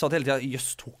hele tiden,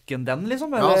 jøss, tok en den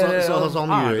liksom? Eller, så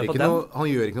han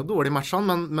gjør ikke noe dårlig match,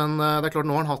 men det er klart,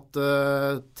 nå har han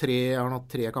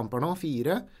hatt 3 kamper nå,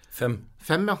 4? 5,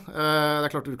 ja. Det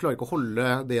er klart, du klarer ikke å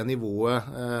holde det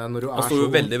nivået når du han stod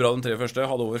jo veldig bra den 3 første,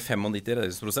 hadde over 95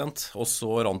 redningsprosent, og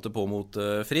så rant det på mot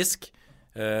Frisk.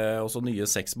 Og så nye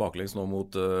 6 baklengs nå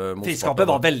mot Friskapet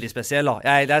var veldig spesiell da.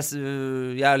 Jeg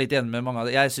er litt enig med mange av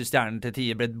det. Jeg synes stjernen til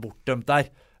 10 ble bortdømt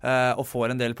der og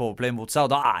får en del powerplay mot seg,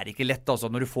 og da er det ikke lett altså,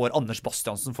 når du får Anders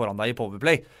Bastiansen foran deg i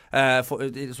powerplay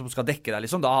som skal dekke deg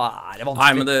liksom, da er det vanskelig.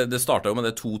 Nei, men det startet jo med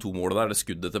det 2-2-målet der, det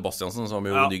skuddet til Bastiansen som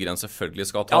jo Nygren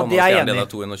selvfølgelig skal ta, det er enig. Det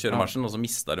er 2-1 og kjører matchen, og så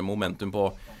mister det momentum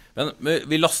på. Men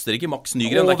vi laster ikke Max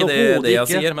Nygren, det er ikke det jeg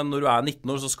sier, men når du er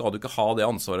 19 år så skal du ikke ha det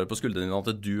ansvaret på skuldrene dine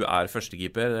at du er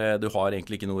førstekeeper. Du har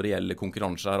egentlig ikke noe reelle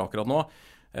konkurranse her akkurat nå.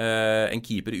 En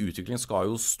keeper i utvikling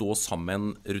skal jo stå sammen med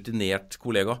en rutinert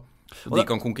kollega. Og de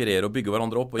kan konkurrere og bygge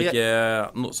hverandre opp, og ikke,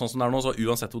 sånn som det er nå, så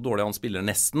uansett hvor dårlig han spiller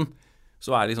nesten,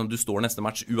 så er liksom, du står neste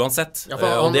match uansett.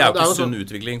 Og det er jo ikke sunn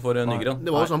utvikling for Nygren.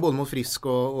 Det var jo sånn både mot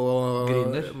Frisk og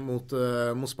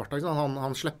mot Sparta.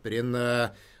 Han slipper inn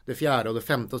det 4. og det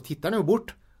 5, og titter han jo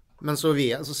bort. Men så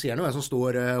ser han jo en som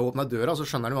står og åpner døra, så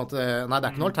skjønner han jo at nei, det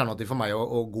er ikke noe alternativ for meg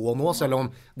å gå nå, selv om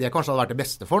det kanskje hadde vært det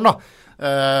beste for han da.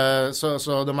 Så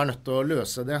de er nødt til å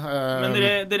løse det. Men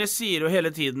dere sier jo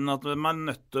hele tiden at man er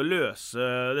nødt til å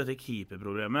løse dette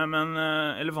keeperproblemet, men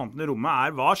elefanten i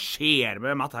rommet hva skjer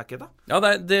med Matt Hackett da? Ja,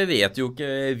 det vet jo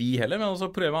ikke vi heller, men altså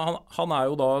han er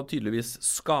jo da tydeligvis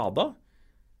skadet.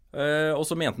 Og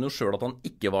så mente han jo selv at han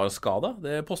ikke var skadet.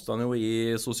 Det postet han jo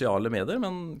i sosiale medier,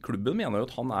 men klubben mener jo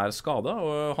at han er skadet,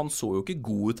 og han så jo ikke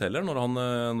god ut heller når han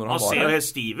var der. Han ser jo helt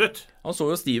stiv ut. Han så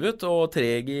jo stiv ut, og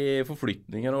treg i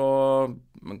forflytninger,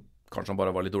 men kanskje han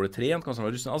bare var litt dårlig trent, kanskje han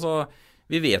var rusten. Altså,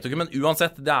 vi vet jo ikke, men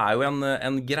uansett, det er jo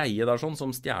en greie der sånn,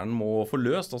 som stjernen må få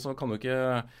løst. Altså, kan jo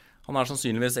ikke... Han er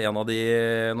sannsynligvis en av de,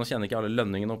 nå kjenner ikke alle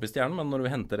lønningene oppe i stjernen, men når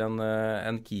du henter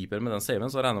en keeper med den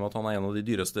CV-en, så regner jeg med at han er en av de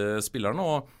dyreste spillerne,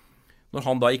 og når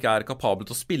han da ikke er kapabel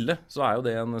til å spille, så er jo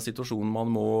det en situasjon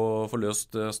man må få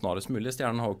løst snarest mulig.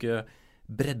 Stjernen har jo ikke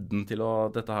bredden til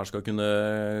at dette her skal kunne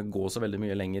gå så veldig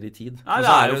mye lenger i tid. Nei,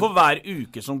 det er jo for hver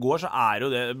uke som går, så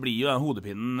blir jo den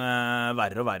hodepinnen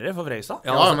verre og verre for Freistad.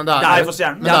 Ja, men det er for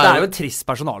stjernen. Det er jo en trist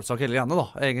personalsak hele greiene da,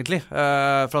 egentlig.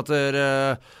 For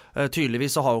at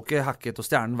tydeligvis så har jo ikke Hackett og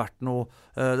stjernen vært noe,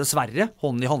 dessverre,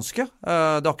 hånd i handske.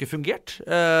 Det har ikke fungert.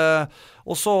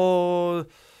 Og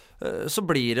så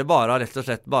blir det bare rett og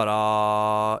slett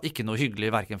ikke noe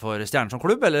hyggelig hverken for stjernen som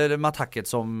klubb eller Matt Hackett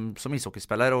som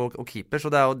ishockeyspiller og keeper,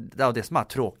 så det er jo det som er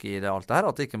tråkig i alt det her,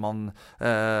 at ikke man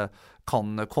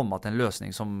kan komme til en løsning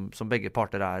som begge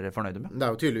parter er fornøyde med. Det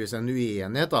er jo tydeligvis en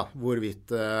uenighet da,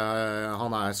 hvorvidt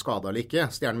han er skadet eller ikke.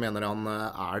 Stjernen mener han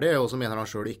er det, og så mener han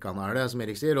selv ikke han er det, som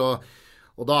Erik sier,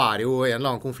 og da er det jo en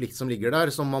eller annen konflikt som ligger der,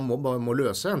 som man må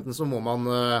løse. Enten så må man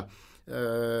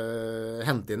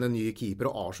hente inn en ny keeper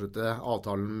og avslutte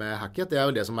avtalen med Hackett. Det er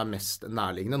jo det som er mest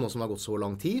nærliggende nå som det har gått så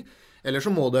lang tid. Eller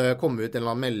så må det komme ut en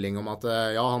eller annen melding om at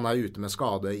ja, han er ute med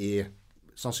skade i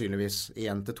sannsynligvis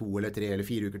 1 til 2 eller 3 eller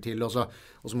 4 uker til, og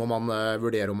så må man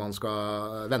vurdere om man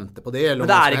skal vente på det. Eller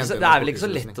men det er vel ikke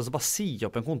så lett å bare si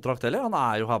opp en kontrakt heller? Han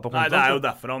er jo her på kontrakt. Nei, det er jo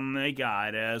derfor han ikke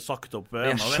sagt opp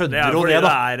ennå. Jeg skjønner jo det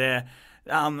da.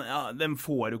 De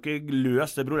får jo ikke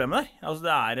løst det problemet der. Altså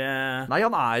det Nei,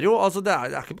 han er jo altså det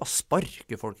er ikke bare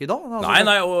sparke folk i dag altså,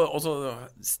 Nei, og også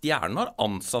stjernen har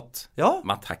ansatt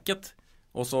Matt Hackett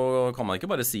Og så kan man ikke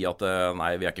bare si at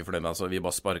nei, vi ikke fornøyd med det, vi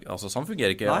bare sparker. Altså, sånn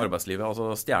fungerer ikke arbeidslivet.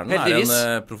 Altså, Stjernen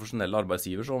en profesjonell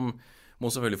arbeidsgiver som må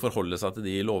selvfølgelig forholde seg til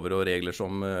de lover og regler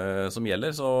som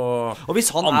gjelder. Så og hvis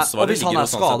han er skadet,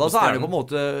 så er han jo på en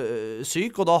måte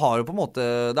syk, og da har jo på en måte,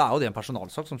 det jo det en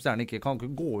personalsak som Stjernen ikke kan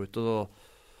gå ut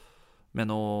med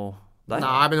noe der.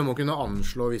 Nei, men du må kunne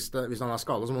anslå, hvis han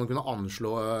skadet, så må du kunne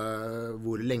anslå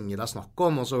hvor lenge det snakk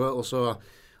om, og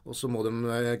så må de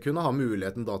kunne ha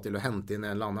muligheten da til å hente inn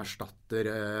en eller annen erstatter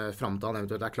frem til han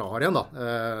eventuelt klar igjen da.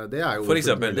 Det jo for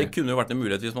eksempel, det kunne jo vært en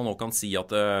mulighet hvis man nå kan si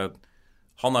at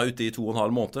han ute i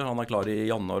 2,5 måneder, han klar i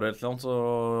januar eller noe, så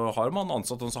har man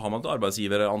ansatt, så har man et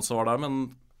arbeidsgiveransvar der, men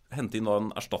hente inn da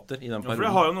en erstatter i den perioden. For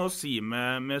det har jo noe å si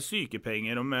med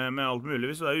sykepenger og med alt mulig,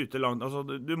 hvis du ute langt, altså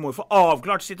du må jo få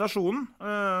avklart situasjonen,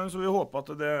 så vi håper at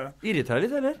det... Irriterer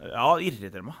litt, eller? Ja,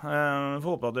 irriterer meg. Vi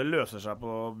håper at det løser seg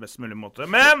på best mulig måte.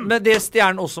 Men det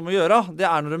Stjernen også må gjøre, det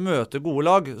når du møter gode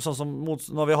lag, sånn som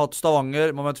når vi har hatt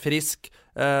Stavanger, man har møtt Frisk.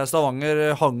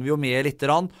 Stavanger hang vi jo med litt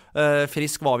rann.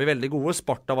 Frisk var vi veldig gode,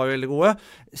 Sparta var vi veldig gode.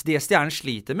 Det Stjernen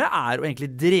sliter med å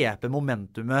egentlig drepe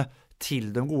momentumet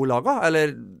til de gode laga, eller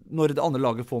når det andre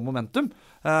laget får momentum.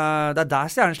 Det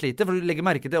der Stjernen sliter, for du legger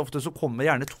merke til ofte så kommer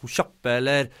gjerne 2 kjappe,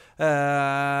 eller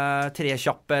 3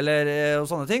 kjappe, eller og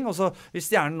sånne ting. Og så hvis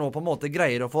Stjernen nå på en måte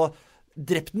greier å få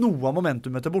drept noe av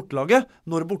momentumet til bortelaget,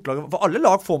 for alle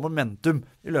lag får momentum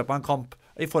i løpet av en kamp,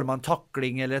 i form av en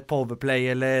takling, eller et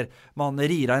powerplay, eller man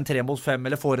rir av en 3-5,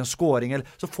 eller får en scoring,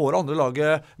 eller så får andre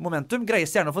laget momentum. Greier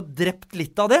Stjernen å få drept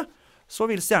litt av det, så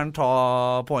vil Stjernen ta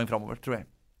poeng fremover, tror jeg.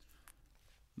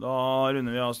 Da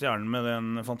runder vi av Stjernen med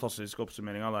den fantastiske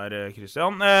oppsummeringen der,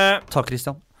 Christian. Takk,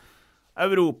 Christian.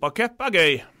 Europacup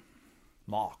gøy.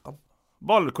 Makan.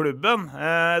 Ballklubben,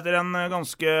 etter en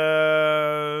ganske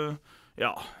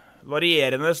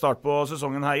varierende start på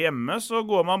sesongen her hjemme, så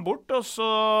går man bort, og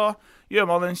så gjør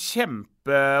man en i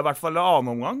hvert fall en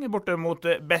annen omgang, borte mot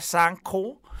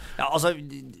Bessanco. Ja, altså...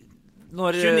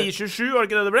 29-27, var det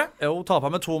ikke det ble? Jo, taper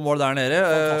med 2 mål der nede.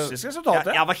 Fantastisk resultat,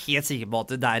 jeg var helt sikker på at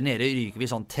der nede ryker vi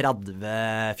sånn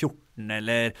 30-14,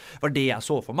 eller var det jeg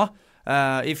så for meg.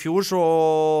 I fjor så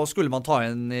skulle man ta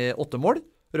inn 8 mål,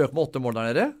 røk med 8 mål der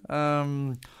nede,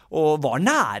 og var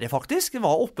nære faktisk,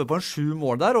 var oppe på en 7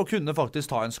 mål der, og kunne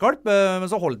faktisk ta en skalp, men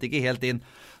så holdt det ikke helt inn.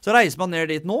 Så reiser man ned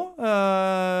dit nå,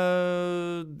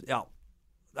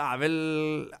 det vel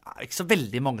ikke så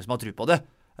veldig mange som har tro på det.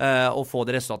 Og få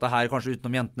det resultatet her, kanskje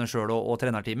utenom jentene selv og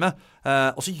trenerteamet.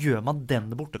 Og så gjør man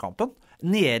den bortekampen.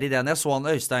 Nede i den, jeg så han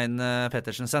Øystein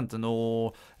Pedersen sendte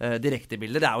noe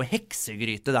direktebilder. Det jo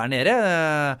heksegryte der nede.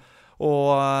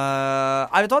 Og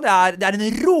jeg vet hva, det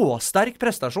en råsterk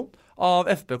prestasjon av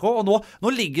FBK. Og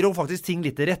nå ligger jo faktisk ting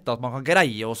litt til rette at man kan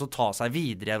greie å ta seg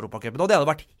videre i Europacupen. Og det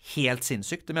hadde vært helt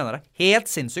sinnssykt, det mener jeg. Helt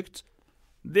sinnssykt.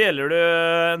 Deler du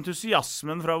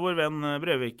entusiasmen fra vår venn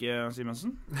Brevik,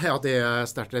 Simensen? Ja, det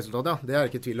sterkt resultat, ja.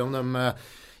 Det ikke tvil om dem.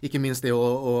 Ikke minst det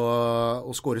å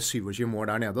skåre 27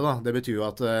 mål der nede, da. Det betyr jo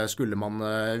at skulle man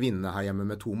vinne her hjemme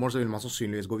med 2 mål, så vil man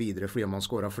sannsynligvis gå videre fordi man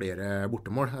skåret flere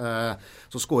bortemål.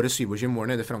 Så skåre 27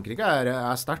 mål nede i Frankrike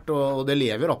sterkt, og det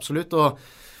lever absolutt, og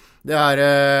det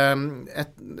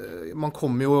man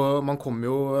kommer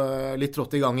jo litt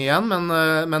trått i gang igjen,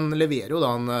 men leverer jo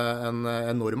da en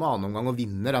enorm annenomgang og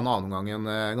vinner den annenomgangen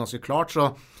ganske klart, så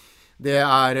det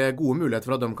gode muligheter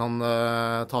for at de kan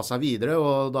ta seg videre,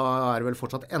 og da det vel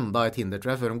fortsatt enda et hinder,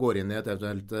 tror jeg, før de går inn i et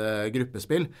eventuelt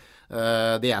gruppespill.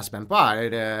 Det jeg spent på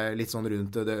litt sånn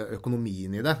rundt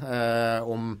økonomien i det,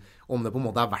 om det på en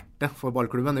måte verdt det for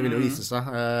ballklubben. Det vil jo vise seg.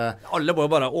 Alle må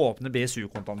jo bare åpne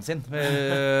BSU-kontoen sin,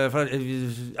 for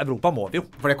Europa må vi jo.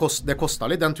 For det kostet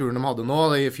litt den turen de hadde nå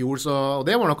i fjor, og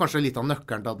det var nok kanskje litt av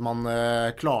nøkkelen til at man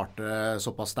klarte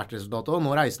såpass sterkt resultat. Og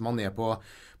nå reiste man ned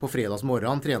på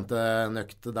fredagsmorgen, trente en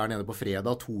økt der nede på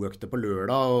fredag, 2 økter på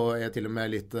lørdag, og til og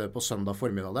med litt på søndag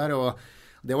formiddag der, og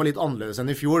det var litt annerledes enn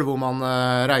i fjor, hvor man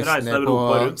reiste ned på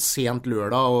sent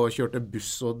lørdag og kjørte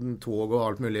buss og tog og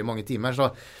alt mulig i mange timer, så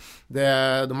de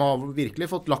har virkelig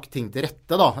fått lagt ting til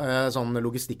rette da, sånn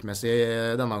logistikkmessig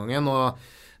denne gangen,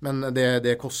 men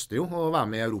det koster jo å være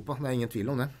med i Europa, det ingen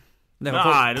tvil om det. Det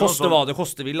koster hva det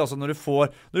koster vil, altså når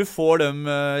du får de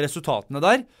resultatene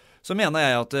der, så mener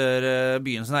jeg at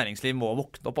byens næringsliv må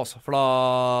våkne opp, altså, for da,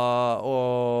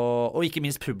 og ikke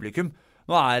minst publikum.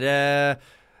 Nå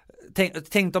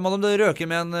Tenk om man røker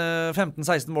med en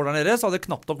 15-16 mål der nede, så hadde det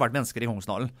knapt nok vært mennesker i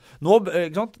Kongsdalen. Nå,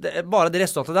 ikke sant? Bare det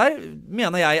resultatet der,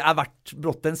 mener jeg verdt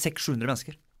brått en 600-700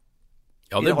 mennesker.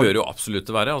 Ja, det bør jo absolutt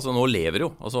være. Nå lever jo.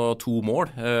 2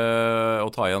 mål å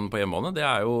ta igjen på hjemmebane,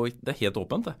 det helt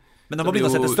åpent, det. Men de må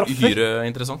begynne å sette straffer. Det blir jo uhyre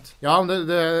interessant. Ja,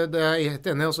 det er jeg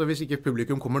helt enig. Altså, hvis ikke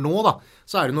publikum kommer nå, da,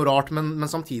 så det noe rart.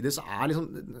 Men samtidig så liksom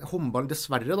håndball,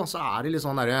 dessverre, da, så det litt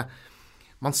sånn derre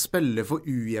man spiller for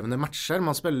ujevne matcher.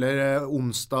 Man spiller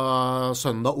onsdag,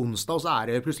 søndag, onsdag, og så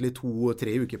det plutselig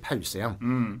 2-3 uker pause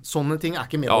igjen. Sånne ting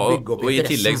ikke med å bygge opp interessen. Og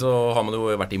i tillegg så har man jo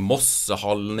vært i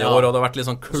Mossehallen i år, og det har vært litt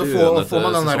sånn klønete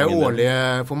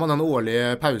får man den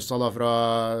årlige pausen da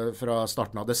fra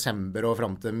starten av desember og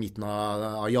frem til midten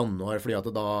av januar, fordi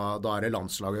at da det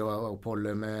landslaget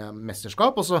opphold med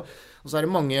mesterskap, og så det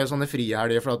mange sånne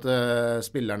frihelger for at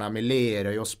spillerne med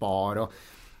Lerøy og Spar, og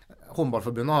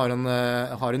Håndballforbundet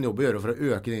har en jobb å gjøre for å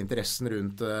øke interessen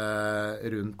rundt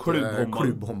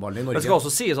klubbhåndballen i Norge. Det skal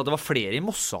også sies at det var flere i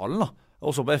Mossehallen, da.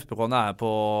 Også på FPK enn det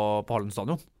på Hallen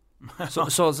stadion.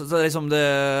 Så liksom det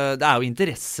jo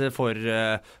interesse for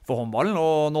håndballen,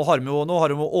 og nå har de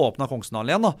jo åpnet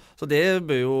Kongsdalen igjen, da. Så det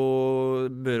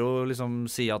bør jo liksom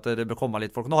si at det bør komme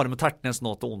litt folk. Nå har de jo Tertnes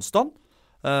nå til onsdag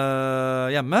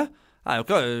hjemme. Det jo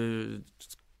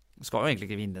ikke... Skal jo egentlig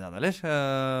ikke vinne den, eller?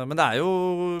 Men det jo...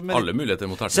 Alle muligheter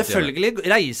mot Tertnes. Selvfølgelig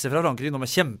reise fra Frankrike nå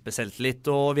med kjempeselvtillit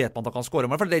og vet man at han kan skåre.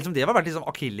 For det har vært liksom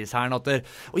akilleshæren.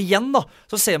 Og igjen da,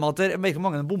 så ser man at jeg vet ikke hvor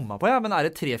mange den bomma på, men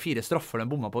det 3-4 straffer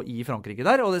den bomma på i Frankrike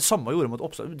der, og det samme gjorde mot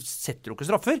Oppsal. Setter jo ikke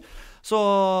straffer.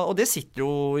 Og det sitter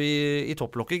jo i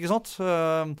topplokket, ikke sant?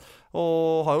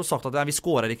 Og har jo sagt at vi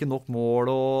skårer ikke nok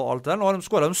mål og alt det der. Nå har de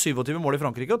skåret 27 mål i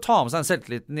Frankrike, og tar med seg den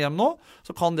selvtilliten hjem nå,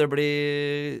 så kan det bli...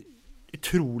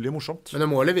 utrolig morsomt. Men det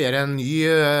må levere en ny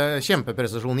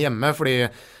kjempeprestasjon hjemme, fordi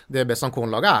det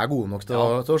Besançon-laget gode nok til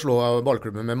å slå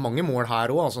ballklubben med mange mål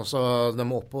her også, altså, så de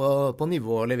må opp på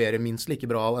nivå og levere minst like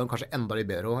bra, og kanskje enda litt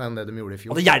bedre enn det de gjorde i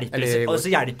fjor. Og det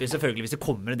hjelper selvfølgelig hvis det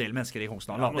kommer en del mennesker i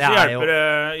Kongsdalen. Ja,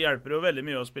 det hjelper jo veldig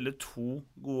mye å spille 2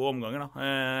 gode omganger, da.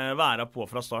 Være på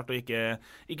fra start, og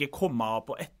ikke komme av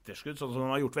på etterskudd, sånn som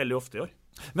de har gjort veldig ofte i år.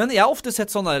 Men jeg har ofte sett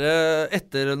sånn der,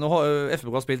 etter når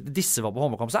FBK har spilt disse var på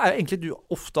håndballkamp, så jo egentlig du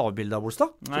ofte avbildet av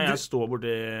Bolstad? Nei, jeg står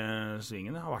borti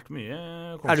svingen. Det har vært mye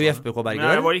Kongsdalen. Du i FBK Berger?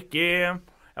 Nei, jeg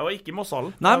var ikke i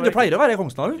Mossehallen. Nei, men du pleier å være i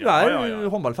Kongsdalen. Du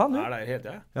håndballfan, du. Nei, det helt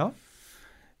jeg. Ja.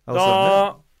 Da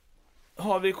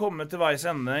har vi kommet til veis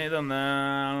ende i denne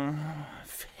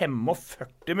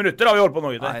 45 minutter har vi holdt på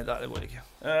nå i det. Nei, det går ikke.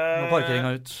 Nå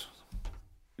parkeringen ut.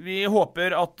 Vi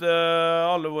håper at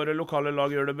alle våre lokale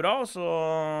lag gjør det bra, så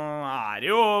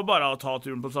det jo bare å ta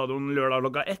turen på stadion lørdag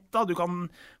klokka 1 da. Du kan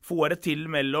få det til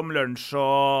mellom lunsj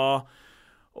og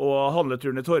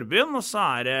handleturen i Torvbyen, og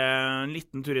så det en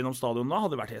liten tur innom stadion da,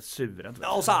 hadde vært helt suverent.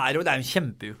 Ja, og så det jo en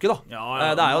kjempeuke da. Ja,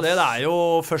 det jo det. Det jo,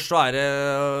 først så det,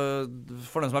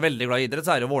 for den som veldig glad i idrett,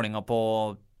 så det Vålerenga på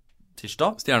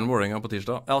tirsdag. Stjernen Vålerenga på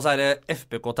tirsdag. Ja, og så det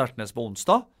FBK Tertnes på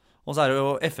onsdag. Og så det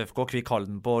jo FFK Kvikk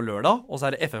Halden på lørdag, og så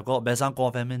det FFK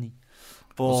Besançon Femini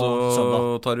på søndag. Og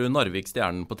så tar du Narvik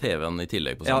Stjernen på TV-en i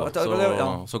tillegg på søndag,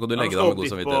 så kan du legge deg med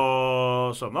god samvittighet.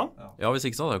 På søndag? Ja, hvis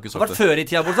ikke så hadde jeg jo ikke sagt det. Det før i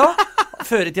tida, Bolstad.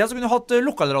 Før i tida så kunne du hatt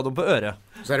lokalradioen på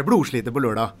øret. Så det blodslite på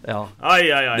lørdag. Ja.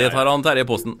 Det tar han Terje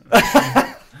Posten.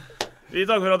 Vi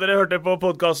takker for at dere hørte på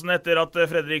podcasten etter at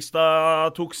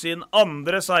Fredrikstad tok sin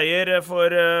andre seier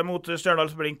mot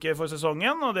Stjørdals Blink for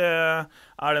sesongen, og det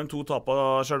de 2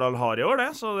 tapene Stjørdal har i år, det,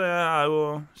 så det jo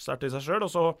sterkt i seg selv.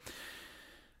 Og så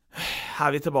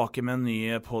vi tilbake med en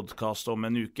ny podcast om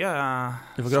en uke.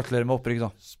 Du får gratulere med opprykk da.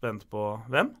 Spent på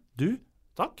hvem? Du.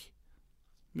 Takk.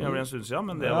 Vi har blitt en stund siden,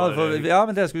 men det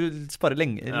men det skulle spare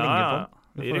lenge på.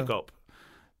 Vi rykket opp.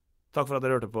 Takk for at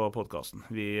dere hørte på podcasten.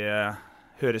 Vi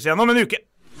høres igjen om en uke.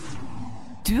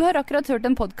 Du har akkurat hørt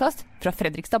en podcast fra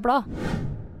Fredrikstad Blad.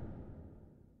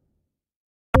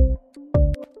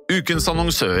 Ukens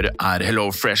annonsør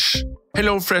HelloFresh.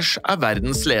 HelloFresh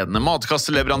verdens ledende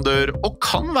matkasseleverandør og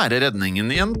kan være redningen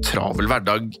i en travel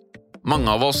hverdag. Mange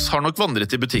av oss har nok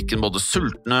vandret i butikken både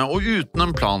sultne og uten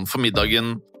en plan for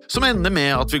middagen, som ender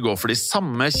med at vi går for de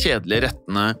samme kjedelige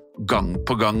rettene gang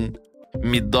på gang.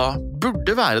 Middag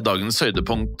burde være dagens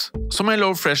høydepunkt. Som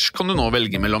HelloFresh kan du nå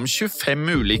velge mellom 25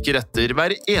 ulike retter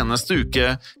hver eneste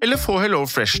uke, eller få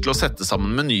HelloFresh til å sette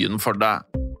sammen menyen for deg.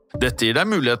 Dette gir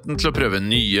deg muligheten til å prøve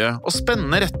nye og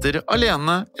spennende retter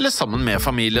alene eller sammen med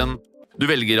familien. Du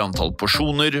velger antall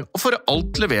porsjoner og får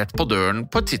alt levert på døren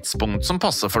på et tidspunkt som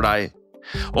passer for deg.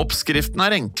 Oppskriften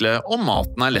enkle, og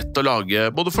maten lett å lage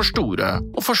både for store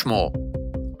og for små.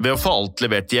 Ved å få alt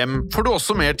levert hjem får du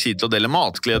også mer tid til å dele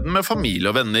matgleden med familie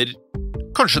og venner.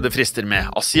 Kanskje det frister med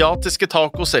asiatiske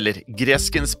tacos eller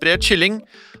greskinspirert kylling?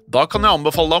 Da kan jeg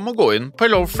anbefale deg om å gå inn på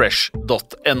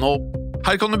hellofresh.no.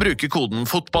 Her kan du bruke koden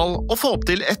fotball og få opp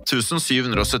til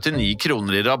 1779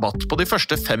 kroner i rabatt på de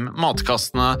første 5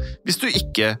 matkassene hvis du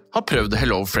ikke har prøvd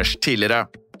HelloFresh tidligere.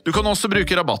 Du kan også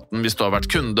bruke rabatten hvis du har vært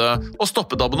kunde og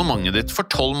stoppet abonnementet ditt for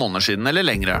 12 måneder siden eller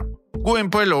lengre. Gå inn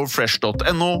på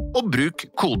hellofresh.no og bruk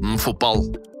koden FOTBALL.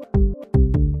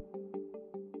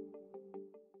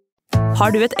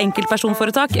 Har du et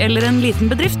enkeltpersonforetak eller en liten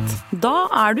bedrift? Da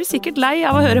du sikkert lei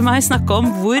av å høre meg snakke om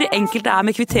hvor enkelt det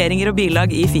med kvitteringer og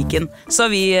bilag i fiken. Så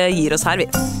vi gir oss her, vi.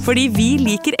 Fordi vi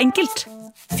liker enkelt.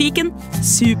 Fiken,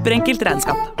 superenkelt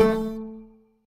regnskap.